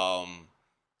 A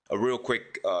real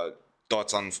quick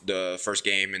thoughts on the first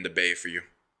game in the Bay for you.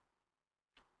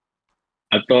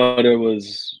 I thought it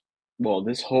was,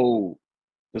 this whole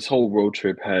road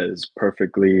trip has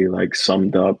perfectly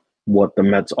summed up what the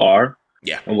Mets are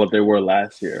and what they were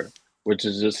last year, which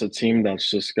is just a team that's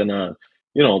just gonna,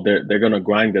 they're gonna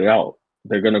grind it out.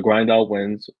 They're gonna grind out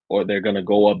wins, or they're gonna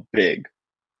go up big,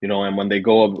 and when they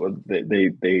go up,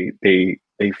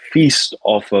 they feast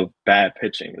off of bad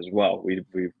pitching as well.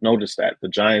 We've noticed that the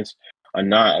Giants are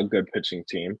not a good pitching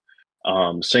team.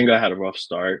 Senga had a rough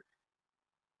start.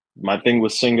 My thing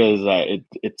with Senga is that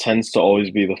it tends to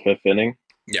always be the 5th inning.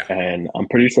 Yeah. And I'm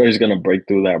pretty sure he's going to break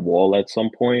through that wall at some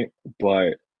point,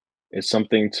 but it's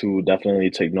something to definitely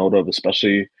take note of,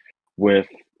 especially with,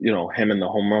 him in the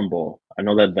home run ball. I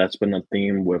know that that's been a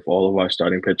theme with all of our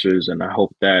starting pitchers, and I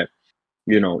hope that,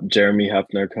 Jeremy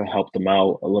Hefner can help them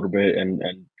out a little bit and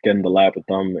get in the lab with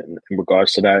them in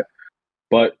regards to that.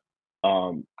 But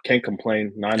can't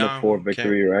complain. 9-4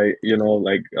 victory, right?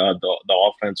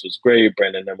 The offense was great.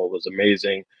 Brandon Nimmo was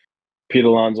amazing. Pete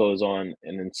Alonso is on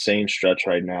an insane stretch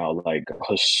right now,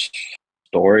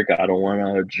 historic. I don't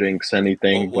want to jinx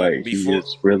anything, but he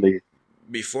is really.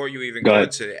 Before you even go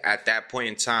into it, at that point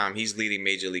in time, he's leading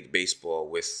Major League Baseball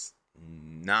with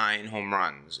 9 home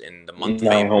runs in the month of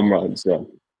April. 9 home runs, yeah.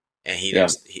 And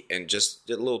and just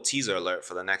a little teaser alert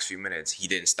for the next few minutes, he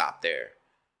didn't stop there.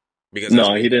 Because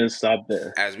No, he didn't stop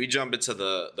there. as we jump into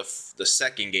the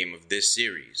second game of this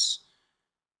series,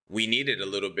 we needed a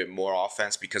little bit more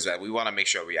offense because we want to make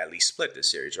sure we at least split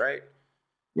this series, right?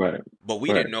 Right. But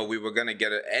we didn't know we were going to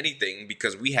get anything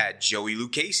because we had Joey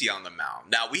Lucchesi on the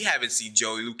mound. Now, we haven't seen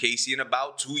Joey Lucchesi in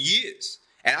about 2 years.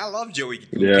 And I love Joey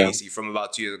Lucchesi from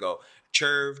about 2 years ago.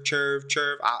 Chirv.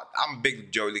 I'm a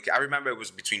big Joey Lucchesi. I remember it was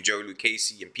between Joey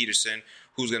Lucchesi and Peterson,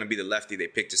 who's going to be the lefty they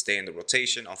picked to stay in the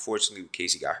rotation. Unfortunately,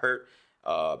 Lucchesi got hurt.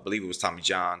 I believe it was Tommy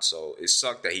John. So it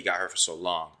sucked that he got hurt for so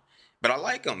long. But I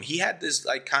like him. He had this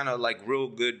like kind of like real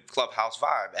good clubhouse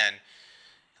vibe. And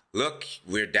look,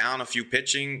 we're down a few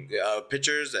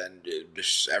pitchers, and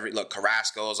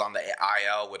Carrasco's on the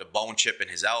IL with a bone chip in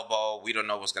his elbow. We don't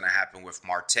know what's going to happen with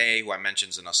Marte, who I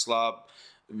mentioned in a slub.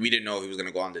 We didn't know if he was going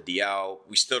to go on the DL.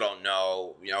 We still don't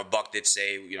know. Buck did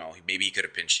say, maybe he could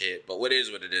have pinch hit, but what it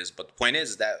is. But the point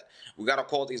is that we got to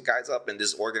call these guys up in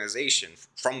this organization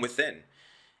from within.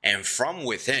 And from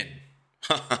within,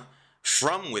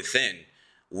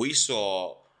 we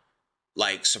saw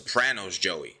like Sopranos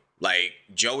Joey. Like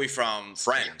Joey from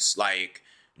Friends, like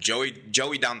Joey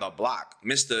down the block.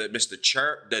 Mr.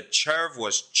 Chirv, the Chirv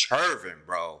was chirving,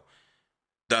 bro.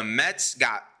 The Mets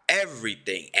got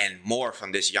everything and more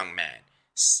from this young man.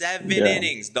 7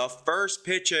 innings, the first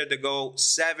pitcher to go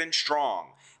 7 strong,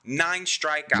 9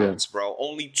 strikeouts, bro.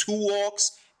 Only 2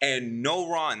 walks and no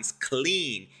runs,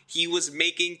 clean. He was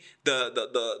making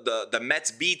the Mets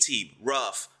B team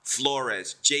rough.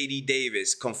 Flores, J.D.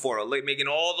 Davis, Conforto, making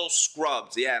all those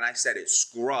scrubs. Yeah, and I said it,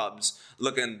 scrubs,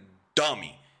 looking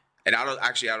dummy. And I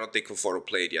don't think Conforto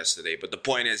played yesterday. But the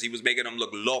point is, he was making them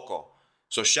look loco.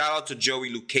 So shout out to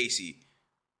Joey Lucchesi.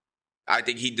 I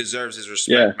think he deserves his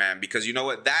respect, man. Because you know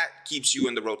what? That keeps you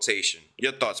in the rotation.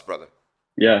 Your thoughts, brother?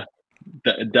 Yeah,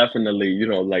 definitely.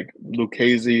 Like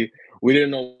Lucchesi, we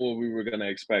didn't know what we were going to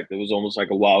expect. It was almost like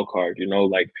a wild card,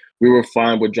 like we were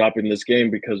fine with dropping this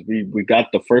game because we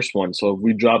got the first one. So if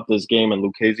we drop this game and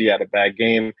Lucchesi had a bad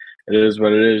game, it is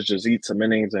what it is. Just eat some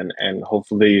innings and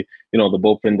hopefully, the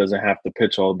bullpen doesn't have to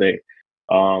pitch all day.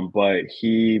 But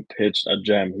he pitched a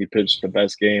gem. He pitched the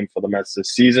best game for the Mets this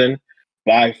season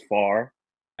by far.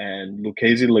 And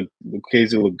Lucchesi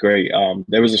looked great.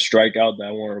 There was a strikeout that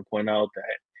I wanted to point out that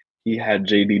he had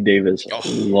J.D. Davis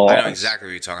lost. I know exactly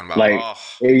what you're talking about.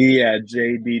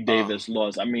 J.D. Davis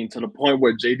lost. I mean, to the point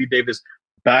where J.D. Davis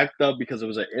backed up because it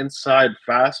was an inside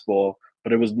fastball,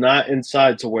 but it was not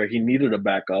inside to where he needed a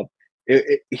backup.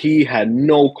 He had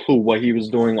no clue what he was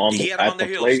doing he had him on the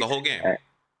heels the whole game.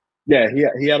 Yeah,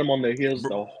 he had him on the heels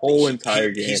the whole entire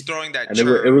game. He's throwing that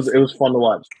churve. It was fun to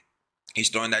watch. He's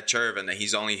throwing that churve, and then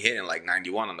he's only hitting like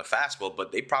 91 on the fastball.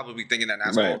 But they probably thinking that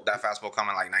fastball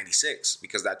coming like 96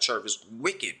 because that churve is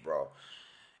wicked, bro.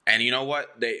 And you know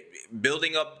what? They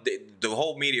building up the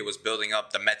whole media was building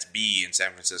up the Mets B in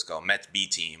San Francisco, Mets B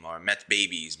team or Mets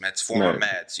babies, Mets former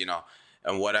Mets,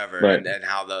 and whatever, and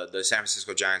how the San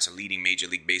Francisco Giants are leading Major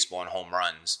League Baseball in home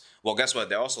runs. Well, guess what?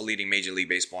 They're also leading Major League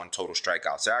Baseball in total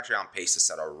strikeouts. They're actually on pace to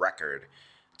set a record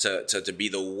to be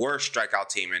the worst strikeout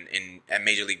team in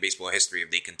Major League Baseball history if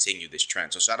they continue this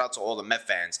trend. So shout out to all the Met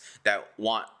fans that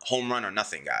want home run or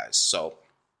nothing, guys. So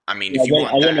I mean, if you want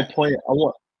that,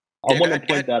 I want to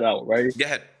point that out, right? Go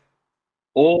ahead.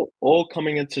 All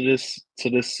coming into this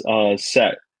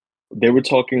set, they were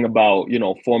talking about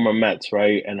former Mets,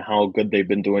 right, and how good they've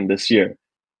been doing this year,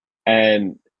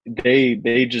 and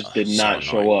they just did not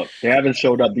show up. They haven't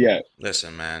showed up yet.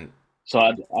 Listen, man. So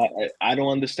I don't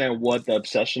understand what the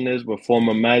obsession is with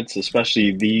former Mets,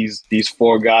 especially these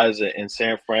 4 guys in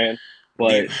San Fran.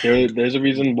 But there's a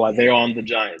reason why they're on the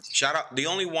Giants. Shout out. The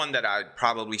only one that I'd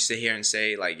probably sit here and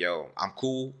say, like, yo, I'm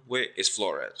cool with is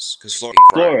Flores. Because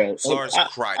Flores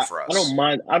cried for us.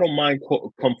 I don't mind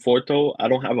Conforto. I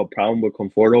don't have a problem with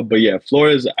Conforto. But yeah,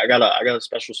 Flores, I got a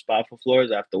special spot for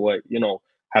Flores after what,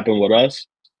 happened with us.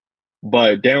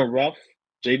 But Darren Ruff,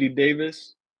 J.D.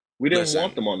 Davis, we didn't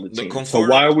want them on the team. So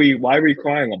why are we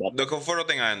crying about the Conforto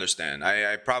thing? I understand.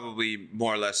 I probably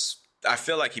more or less. I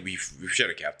feel like we should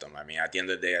have kept him. I mean, at the end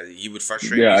of the day, he would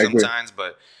frustrate me sometimes,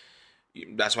 but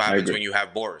that's what happens when you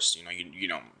have Boris.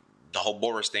 The whole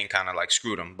Boris thing kind of like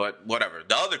screwed him. But whatever.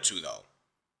 The other 2 though,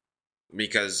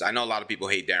 because I know a lot of people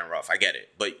hate Darren Ruff. I get it,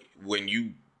 but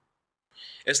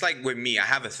it's like with me. I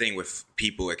have a thing with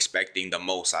people expecting the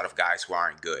most out of guys who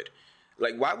aren't good.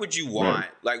 Like, why would you want,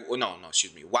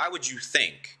 why would you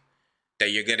think that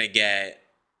you're going to get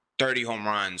 30 home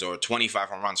runs or 25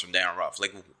 home runs from Darren Ruff?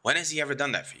 Like, when has he ever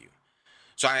done that for you?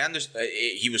 So I understand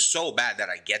he was so bad that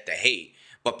I get the hate,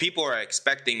 but people are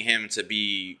expecting him to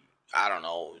be I don't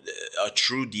know, a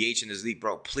true DH in this league,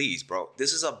 bro. Please, bro.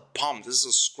 This is a bum. This is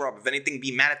a scrub. If anything,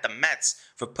 be mad at the Mets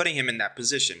for putting him in that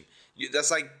position.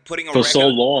 That's like putting a for so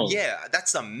long. Yeah,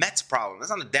 that's the Mets problem. That's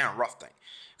not a Darren Ruff thing.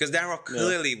 Because Darren Ruff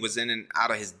clearly was in and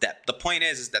out of his depth. The point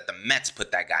is that the Mets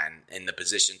put that guy in the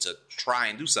position to try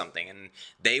and do something. And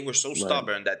they were so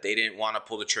stubborn that they didn't want to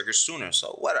pull the trigger sooner.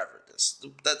 So whatever.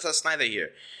 That's neither here.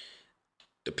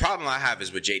 The problem I have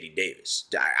is with J.D. Davis.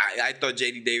 I thought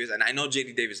J.D. Davis, and I know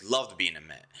J.D. Davis loved being a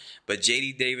Met, but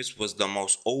J.D. Davis was the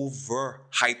most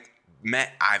overhyped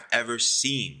Met I've ever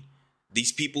seen.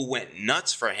 These people went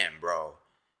nuts for him, bro.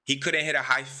 He couldn't hit a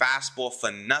high fastball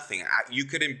for nothing. You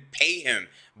couldn't pay him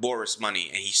Boris money,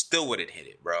 and he still wouldn't hit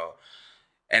it, bro.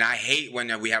 And I hate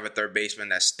when we have a third baseman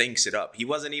that stinks it up. He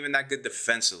wasn't even that good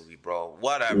defensively, bro.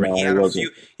 Whatever. No, he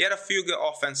had a few good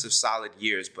offensive solid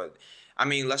years, but I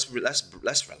mean, let's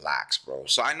relax, bro.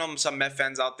 So I know some Met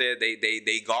fans out there,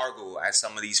 they gargle at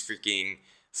some of these freaking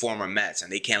former Mets,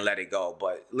 and they can't let it go.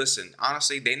 But listen,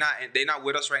 honestly, they not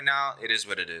with us right now. It is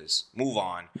what it is. Move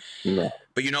on. No.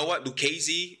 But you know what?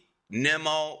 Lucchesi,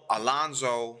 Nimmo,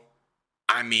 Alonso.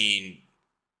 I mean,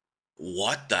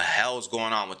 what the hell is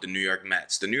going on with the New York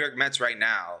Mets? The New York Mets right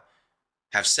now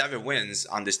have 7 wins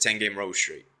on this 10-game road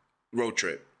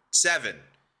trip. 7.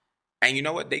 And you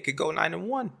know what? They could go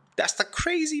 9-1. That's the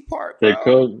crazy part, bro.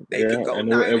 They could go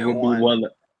 9-1.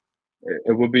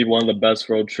 It would be one of the best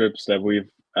road trips that we've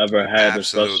ever had,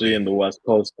 especially in the West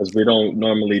Coast, because we don't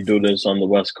normally do this on the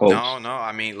West Coast. No.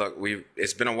 I mean, look,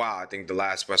 it's been a while. I think the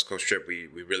last West Coast trip we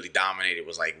really dominated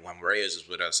was like when Reyes was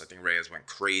with us. I think Reyes went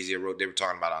crazy. They were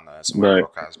talking about on the some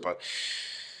broadcast, but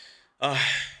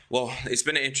well, it's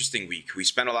been an interesting week. We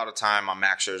spent a lot of time on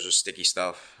Max Scherzer's sticky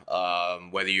stuff.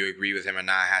 Whether you agree with him or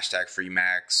not,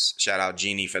 #FreeMax. Shout out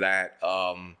Genie for that.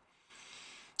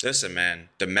 Listen, man,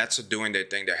 the Mets are doing their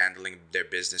thing. They're handling their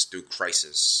business through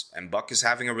crisis. And Buck is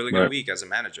having a really good week as a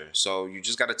manager. So you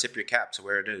just got to tip your cap to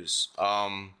where it is.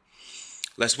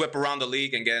 Let's whip around the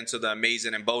league and get into the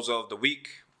Amazin and Bozo of the week.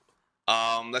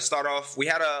 Let's start off. We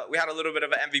had a little bit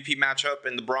of an MVP matchup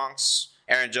in the Bronx.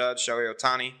 Aaron Judge, Shohei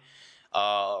Ohtani.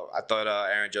 I thought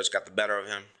Aaron Judge got the better of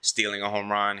him, stealing a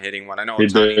home run, hitting one. I know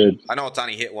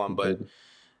Ohtani hit one, but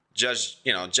Judge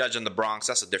in the Bronx,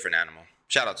 that's a different animal.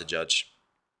 Shout out to Judge.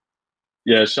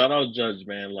 Yeah, shout out Judge,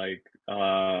 man. Like,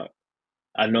 I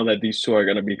know that these two are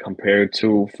going to be compared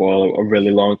to for a really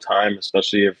long time,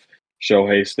 especially if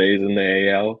Shohei stays in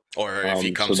the AL, or if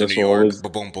he comes to New York,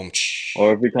 boom, boom,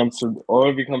 or if he comes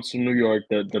to New York,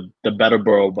 the better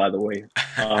borough, by the way.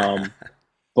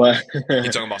 But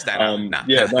you talking about Staten Island? Nah.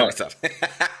 Yeah, no. That's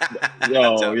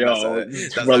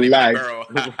relax.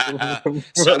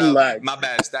 Relax. My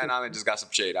bad. Staten Island just got some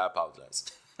shade. I apologize.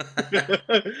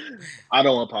 I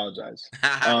don't apologize.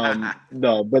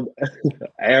 No, but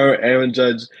Aaron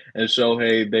Judge and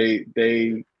Shohei,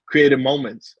 they created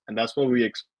moments, and that's what we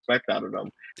expect out of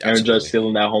them. Absolutely. Aaron Judge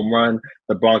stealing that home run,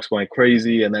 the Bronx went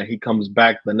crazy, and then he comes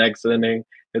back the next inning.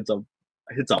 It's a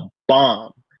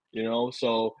bomb,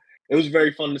 So it was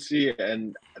very fun to see,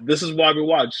 and this is why we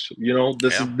watch.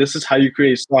 This is how you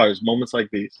create stars. Moments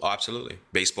like these. Oh, absolutely.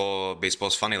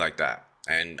 Baseball's funny like that.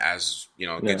 And as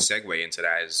a good segue into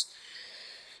that is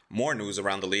more news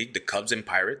around the league. The Cubs and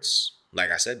Pirates, like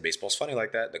I said, baseball's funny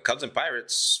like that. The Cubs and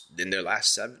Pirates in their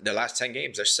last 10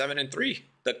 games, they're 7-3.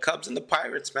 The Cubs and the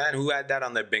Pirates, man, who had that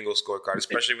on their bingo scorecard,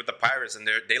 especially with the Pirates, and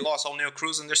they lost O'Neal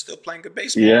Cruz, and they're still playing good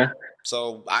baseball. Yeah.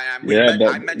 So I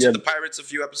mentioned the Pirates a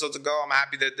few episodes ago. I'm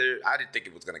happy that I didn't think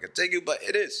it was going to continue, but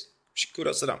it is.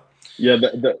 Kudos to them. Yeah,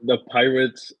 the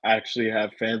Pirates actually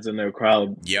have fans in their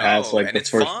crowd past like the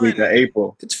first week of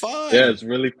April. It's fun. Yeah, it's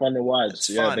really fun to watch.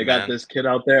 It's fun, they got this kid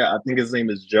out there. I think his name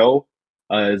is Joe.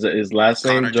 His last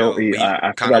name Joe.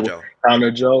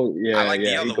 Connor Joe. Yeah, I like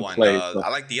the other one. I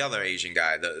like the other Asian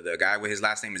guy. The guy with his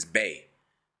last name is Bay.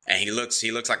 And he looks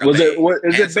like a Is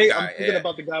it Bay? Guy. I'm thinking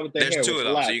about the guy with the hair. There's two of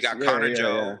them. So you got Connor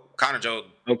Joe. Yeah. Connor Joe.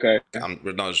 Okay.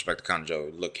 With no respect to Connor Joe,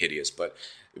 look hideous, but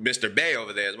Mr. Bay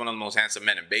over there is one of the most handsome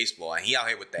men in baseball, and he out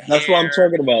here with the hair. That's what I'm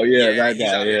talking about. Yeah, that he's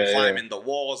guy. Out here climbing the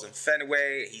walls in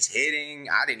Fenway. He's hitting.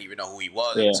 I didn't even know who he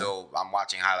was until I'm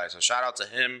watching highlights. So shout out to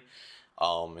him.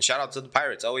 And shout out to the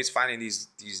Pirates, always finding these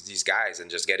guys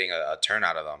and just getting a turn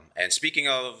out of them. And speaking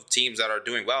of teams that are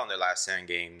doing well in their last 10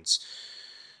 games,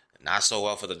 not so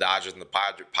well for the Dodgers and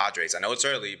the Padres. I know it's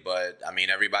early, but I mean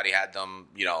everybody had them,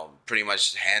 pretty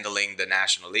much handling the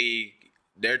National League.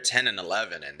 They're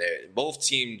 10-11, and they're both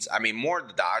teams. I mean, more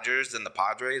the Dodgers than the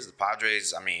Padres. The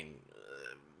Padres, I mean,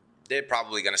 they're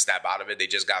probably gonna snap out of it. They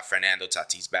just got Fernando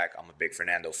Tatis back. I'm a big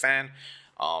Fernando fan.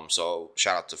 So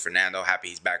shout out to Fernando. Happy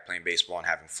he's back playing baseball and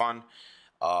having fun.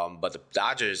 But the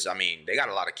Dodgers, I mean, they got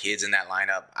a lot of kids in that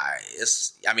lineup. I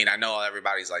know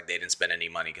everybody's like they didn't spend any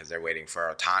money because they're waiting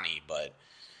for Ohtani, but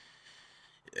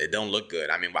it don't look good.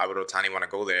 I mean, why would Ohtani want to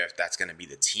go there if that's going to be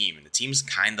the team? And the team's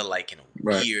kind of like in a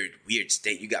weird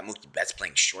state. You got Mookie Betts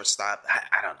playing shortstop.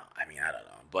 I don't know. I don't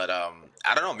know. But I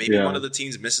don't know. Maybe one of the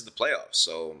teams misses the playoffs.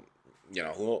 So,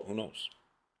 who knows?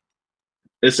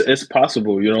 It's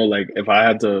possible. Like if I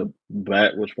had to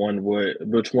bet which one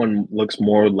looks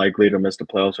more likely to miss the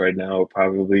playoffs right now, it would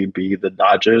probably be the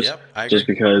Dodgers. Yep, I agree. Just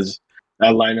because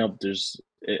that lineup, it's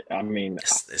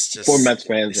just for Mets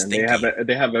fans, and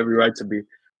they have every right to be.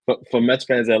 But for Mets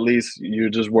fans, at least, you're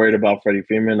just worried about Freddie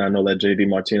Freeman. I know that JD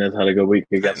Martinez had a good week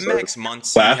against Max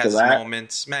Muncy has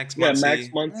moments. Max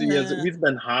Muncy, he's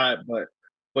been hot, but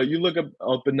you look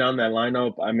up and down that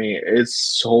lineup. I mean,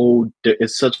 it's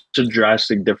such a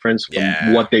drastic difference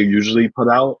from what they usually put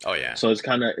out. Oh yeah. So it's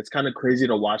kind of crazy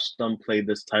to watch them play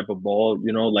this type of ball.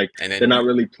 And they're not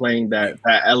really playing that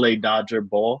LA Dodger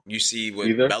ball. You see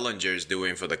what Bellinger's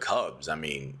doing for the Cubs. I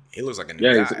mean, he looks like a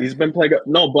new guy. He's been playing.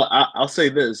 No, but I'll say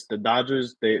this: the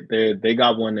Dodgers, they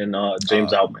got one in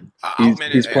James Outman.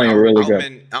 He's playing really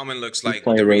good. Outman looks like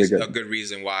a good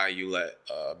reason why you let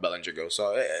Bellinger go.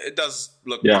 So it does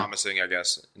look promising, I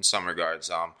guess, in some regards.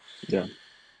 So in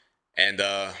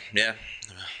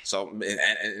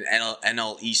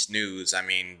NL East news, I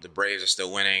mean, the Braves are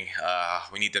still winning.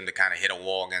 We need them to kind of hit a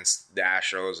wall against the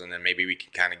Astros, and then maybe we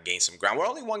can kind of gain some ground. We're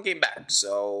only one game back,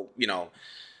 so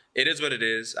it is what it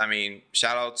is. I mean,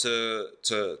 shout out to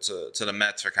the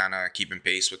Mets for kind of keeping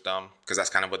pace with them, because that's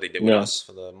kind of what they did with us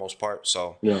for the most part.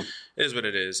 So it is what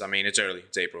it is. I mean, it's early,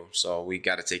 it's April, so we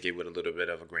got to take it with a little bit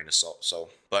of a grain of salt. So,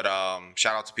 but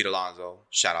shout out to Pete Alonso,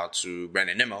 shout out to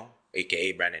Brandon Nimmo,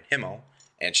 aka Brandon Himmo,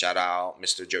 and shout out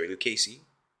Mr. Joey Lucchese,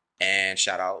 and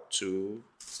shout out to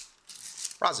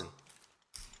Rosin.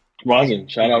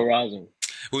 Shout out Rosin.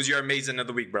 Who's your amazing of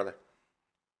the week, brother?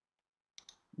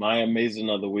 My amazing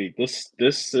of the week. This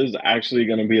is actually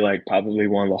going to be like probably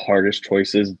one of the hardest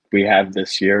choices we have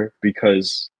this year,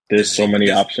 because there's so many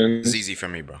options. It's easy for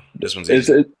me, bro. This one's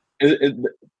easy.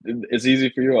 It's easy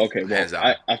for you? Okay, well,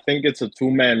 I think it's a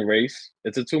two-man race.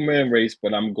 It's a two-man race,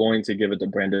 but I'm going to give it to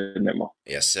Brandon Nimmo.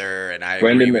 Yes, sir, and I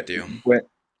agree with you.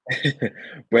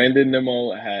 Brandon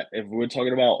Nimmo, if we're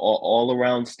talking about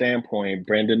all-around standpoint,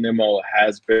 Brandon Nimmo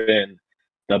has been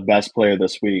the best player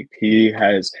this week. He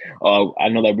has. I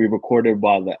know that we recorded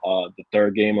while the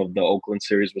third game of the Oakland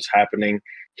series was happening.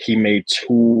 He made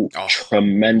two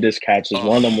tremendous catches.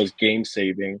 One of them was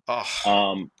game-saving.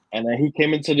 And then he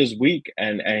came into this week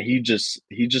and he just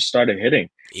started hitting.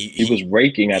 He was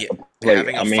raking at the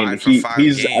plate. I mean, he's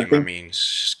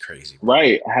it's just crazy.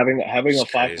 Right, having a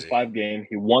 5-5 game.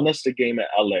 He won us the game at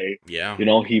LA. Yeah,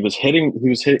 he's hitting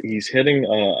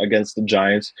against the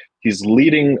Giants. He's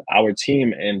leading our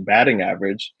team in batting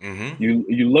average. Mm-hmm.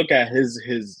 You look at his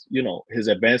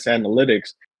advanced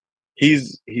analytics.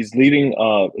 He's leading.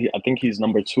 I think he's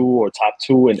number 2 or top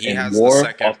 2 in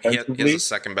WAR offensively. He has the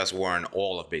second best WAR in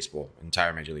all of baseball,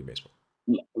 entire Major League Baseball.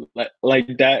 Like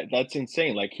that. That's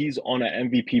insane. Like, he's on an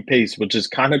MVP pace, which is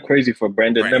kind of crazy for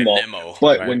Brandon Nimmo.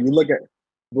 But right. when you look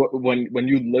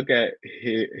at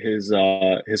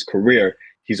his career,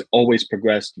 he's always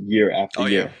progressed year after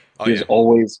year. He's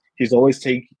always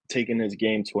taken his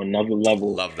game to another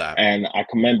level. Love that, and I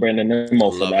commend Brandon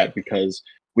Nimmo for that, because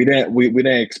we didn't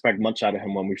expect much out of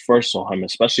him when we first saw him,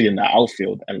 especially in the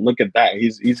outfield. And look at that,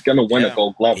 he's gonna win a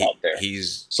Gold Glove out there.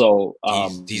 He's doing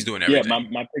everything. Yeah,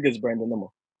 my pick is Brandon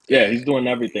Nimmo. Yeah, he's doing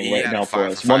everything right now for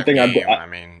us. One thing I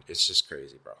mean, it's just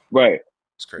crazy, bro. Right,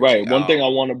 it's crazy. Right. One thing I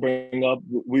want to bring up: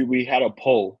 we had a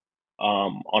poll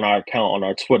on our account on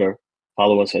our Twitter.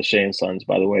 Follow us at Shay and Sons,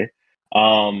 by the way.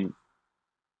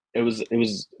 It was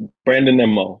Brandon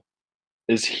Nimmo.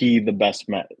 Is he the best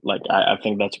Met? Like, I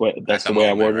think that's the way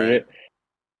I worded it.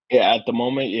 Yeah, at the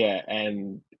moment, yeah,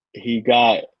 and he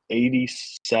got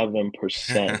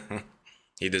 87%.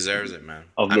 He deserves it, man.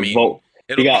 Of the vote,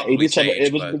 he got 87. Change,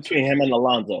 it was between him and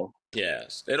Alonso.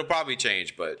 Yes, it'll probably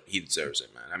change, but he deserves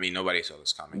it, man. I mean, nobody saw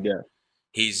this coming. Yeah,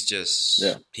 he's just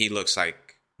he looks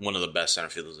like one of the best center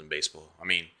fielders in baseball. I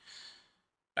mean,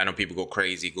 I know people go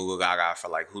crazy, Google Gaga for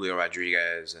like Julio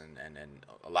Rodriguez and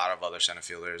a lot of other center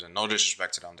fielders. And no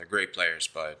disrespect to them, they're great players.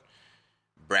 But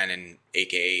Brandon,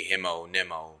 a.k.a.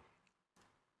 Nimmo,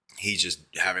 he's just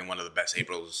having one of the best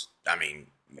Aprils. I mean,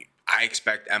 I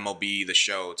expect MLB, the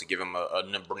show, to give him a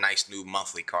nice new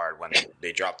monthly card when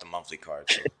they drop the monthly card.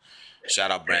 So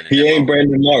shout out Brandon. He ain't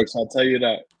Brandon Marks, I'll tell you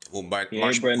that.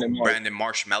 Brandon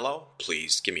Marshmallow?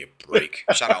 Please, give me a break.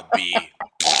 Shout out B.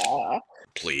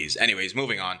 Please. Anyways,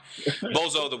 moving on.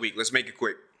 Bozo of the week. Let's make it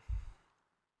quick.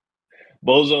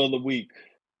 Bozo of the week.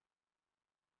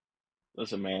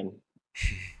 Listen, man,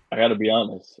 I got to be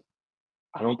honest.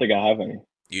 I don't think I have any.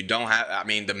 You don't have. I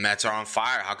mean, the Mets are on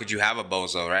fire. How could you have a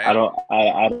Bozo, right? I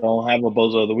don't have a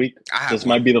Bozo of the week. This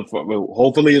might be the.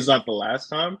 Hopefully, it's not the last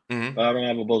time. Mm-hmm. But I don't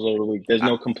have a Bozo of the week. There's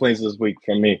no complaints this week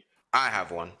from me. I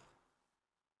have one.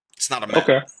 It's not a Met.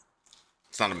 Okay.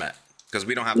 It's not a Met because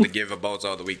we don't have to give a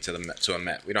Bozo of the week to a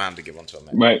Met. We don't have to give one to a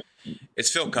Met. Right. It's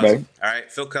Phil Cuzzy. All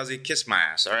right, Phil Cuzzy, kiss my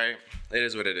ass. All right, it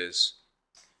is what it is.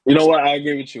 You know what? I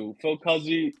agree with you, Phil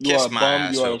Cuzzy. You Kiss are a my bum.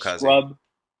 ass, You are Phil a Cuzzy. scrub.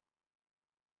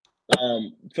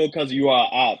 Phil Cuzzy, you are an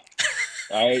op.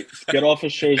 All right, get off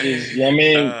of Scherzer's. You know what I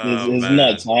mean? It's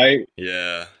nuts. All right.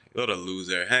 Yeah, what a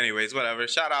loser. Anyways, whatever.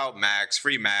 Shout out Max,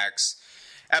 free Max.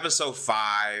 Episode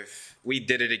 5. We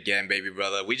did it again, baby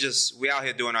brother. We out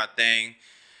here doing our thing.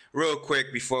 Real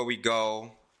quick before we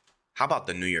go, how about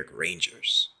the New York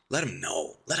Rangers? Let them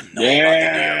know. Let them know about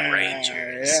the New York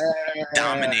Rangers.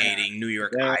 Dominating New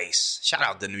York Ice. Shout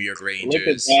out the New York Rangers. Look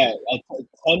at that.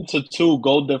 A 10-2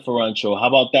 goal differential. How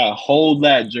about that? Hold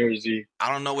that, Jersey.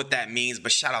 I don't know what that means,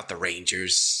 but shout out the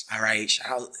Rangers. All right.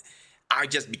 Shout out. I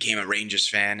just became a Rangers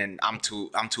fan, and I'm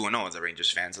 2-0 as a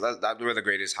Rangers fan. So we're the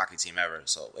greatest hockey team ever.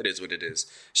 So it is what it is.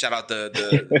 Shout out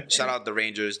shout out the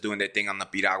Rangers doing their thing on the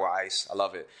Piragua ice. I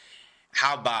love it.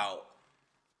 How about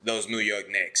those New York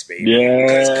Knicks, baby? Yeah.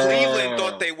 Because Cleveland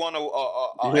thought they won a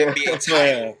NBA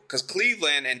title. Because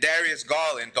Cleveland and Darius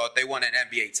Garland thought they won an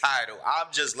NBA title. I'm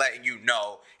just letting you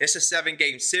know it's a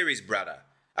 7-game series, brother.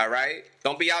 All right?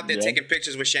 Don't be out there taking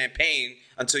pictures with champagne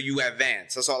until you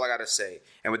advance. That's all I gotta say.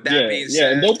 And with that being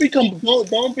said, and don't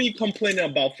be complaining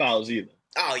about fouls either.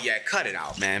 Oh yeah, cut it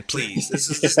out, man. Please. This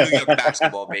is New York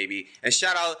basketball, baby. And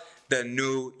shout out the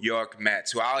New York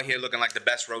Mets, who are out here looking like the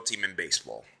best road team in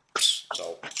baseball.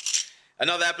 So,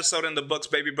 another episode in the books,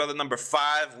 baby brother, number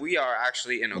 5. We are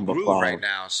actually in a groove right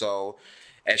now. So,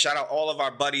 and shout out all of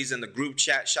our buddies in the group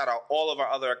chat. Shout out all of our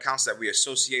other accounts that we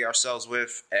associate ourselves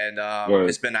with. And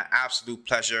it's been an absolute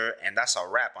pleasure. And that's our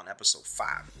wrap on episode 5.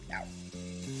 Out.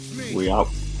 We out.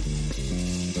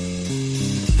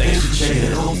 Thanks for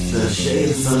checking out the Shade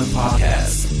and Sun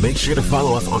podcast. Make sure to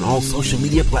follow us on all social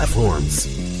media platforms.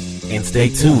 And stay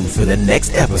tuned for the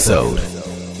next episode.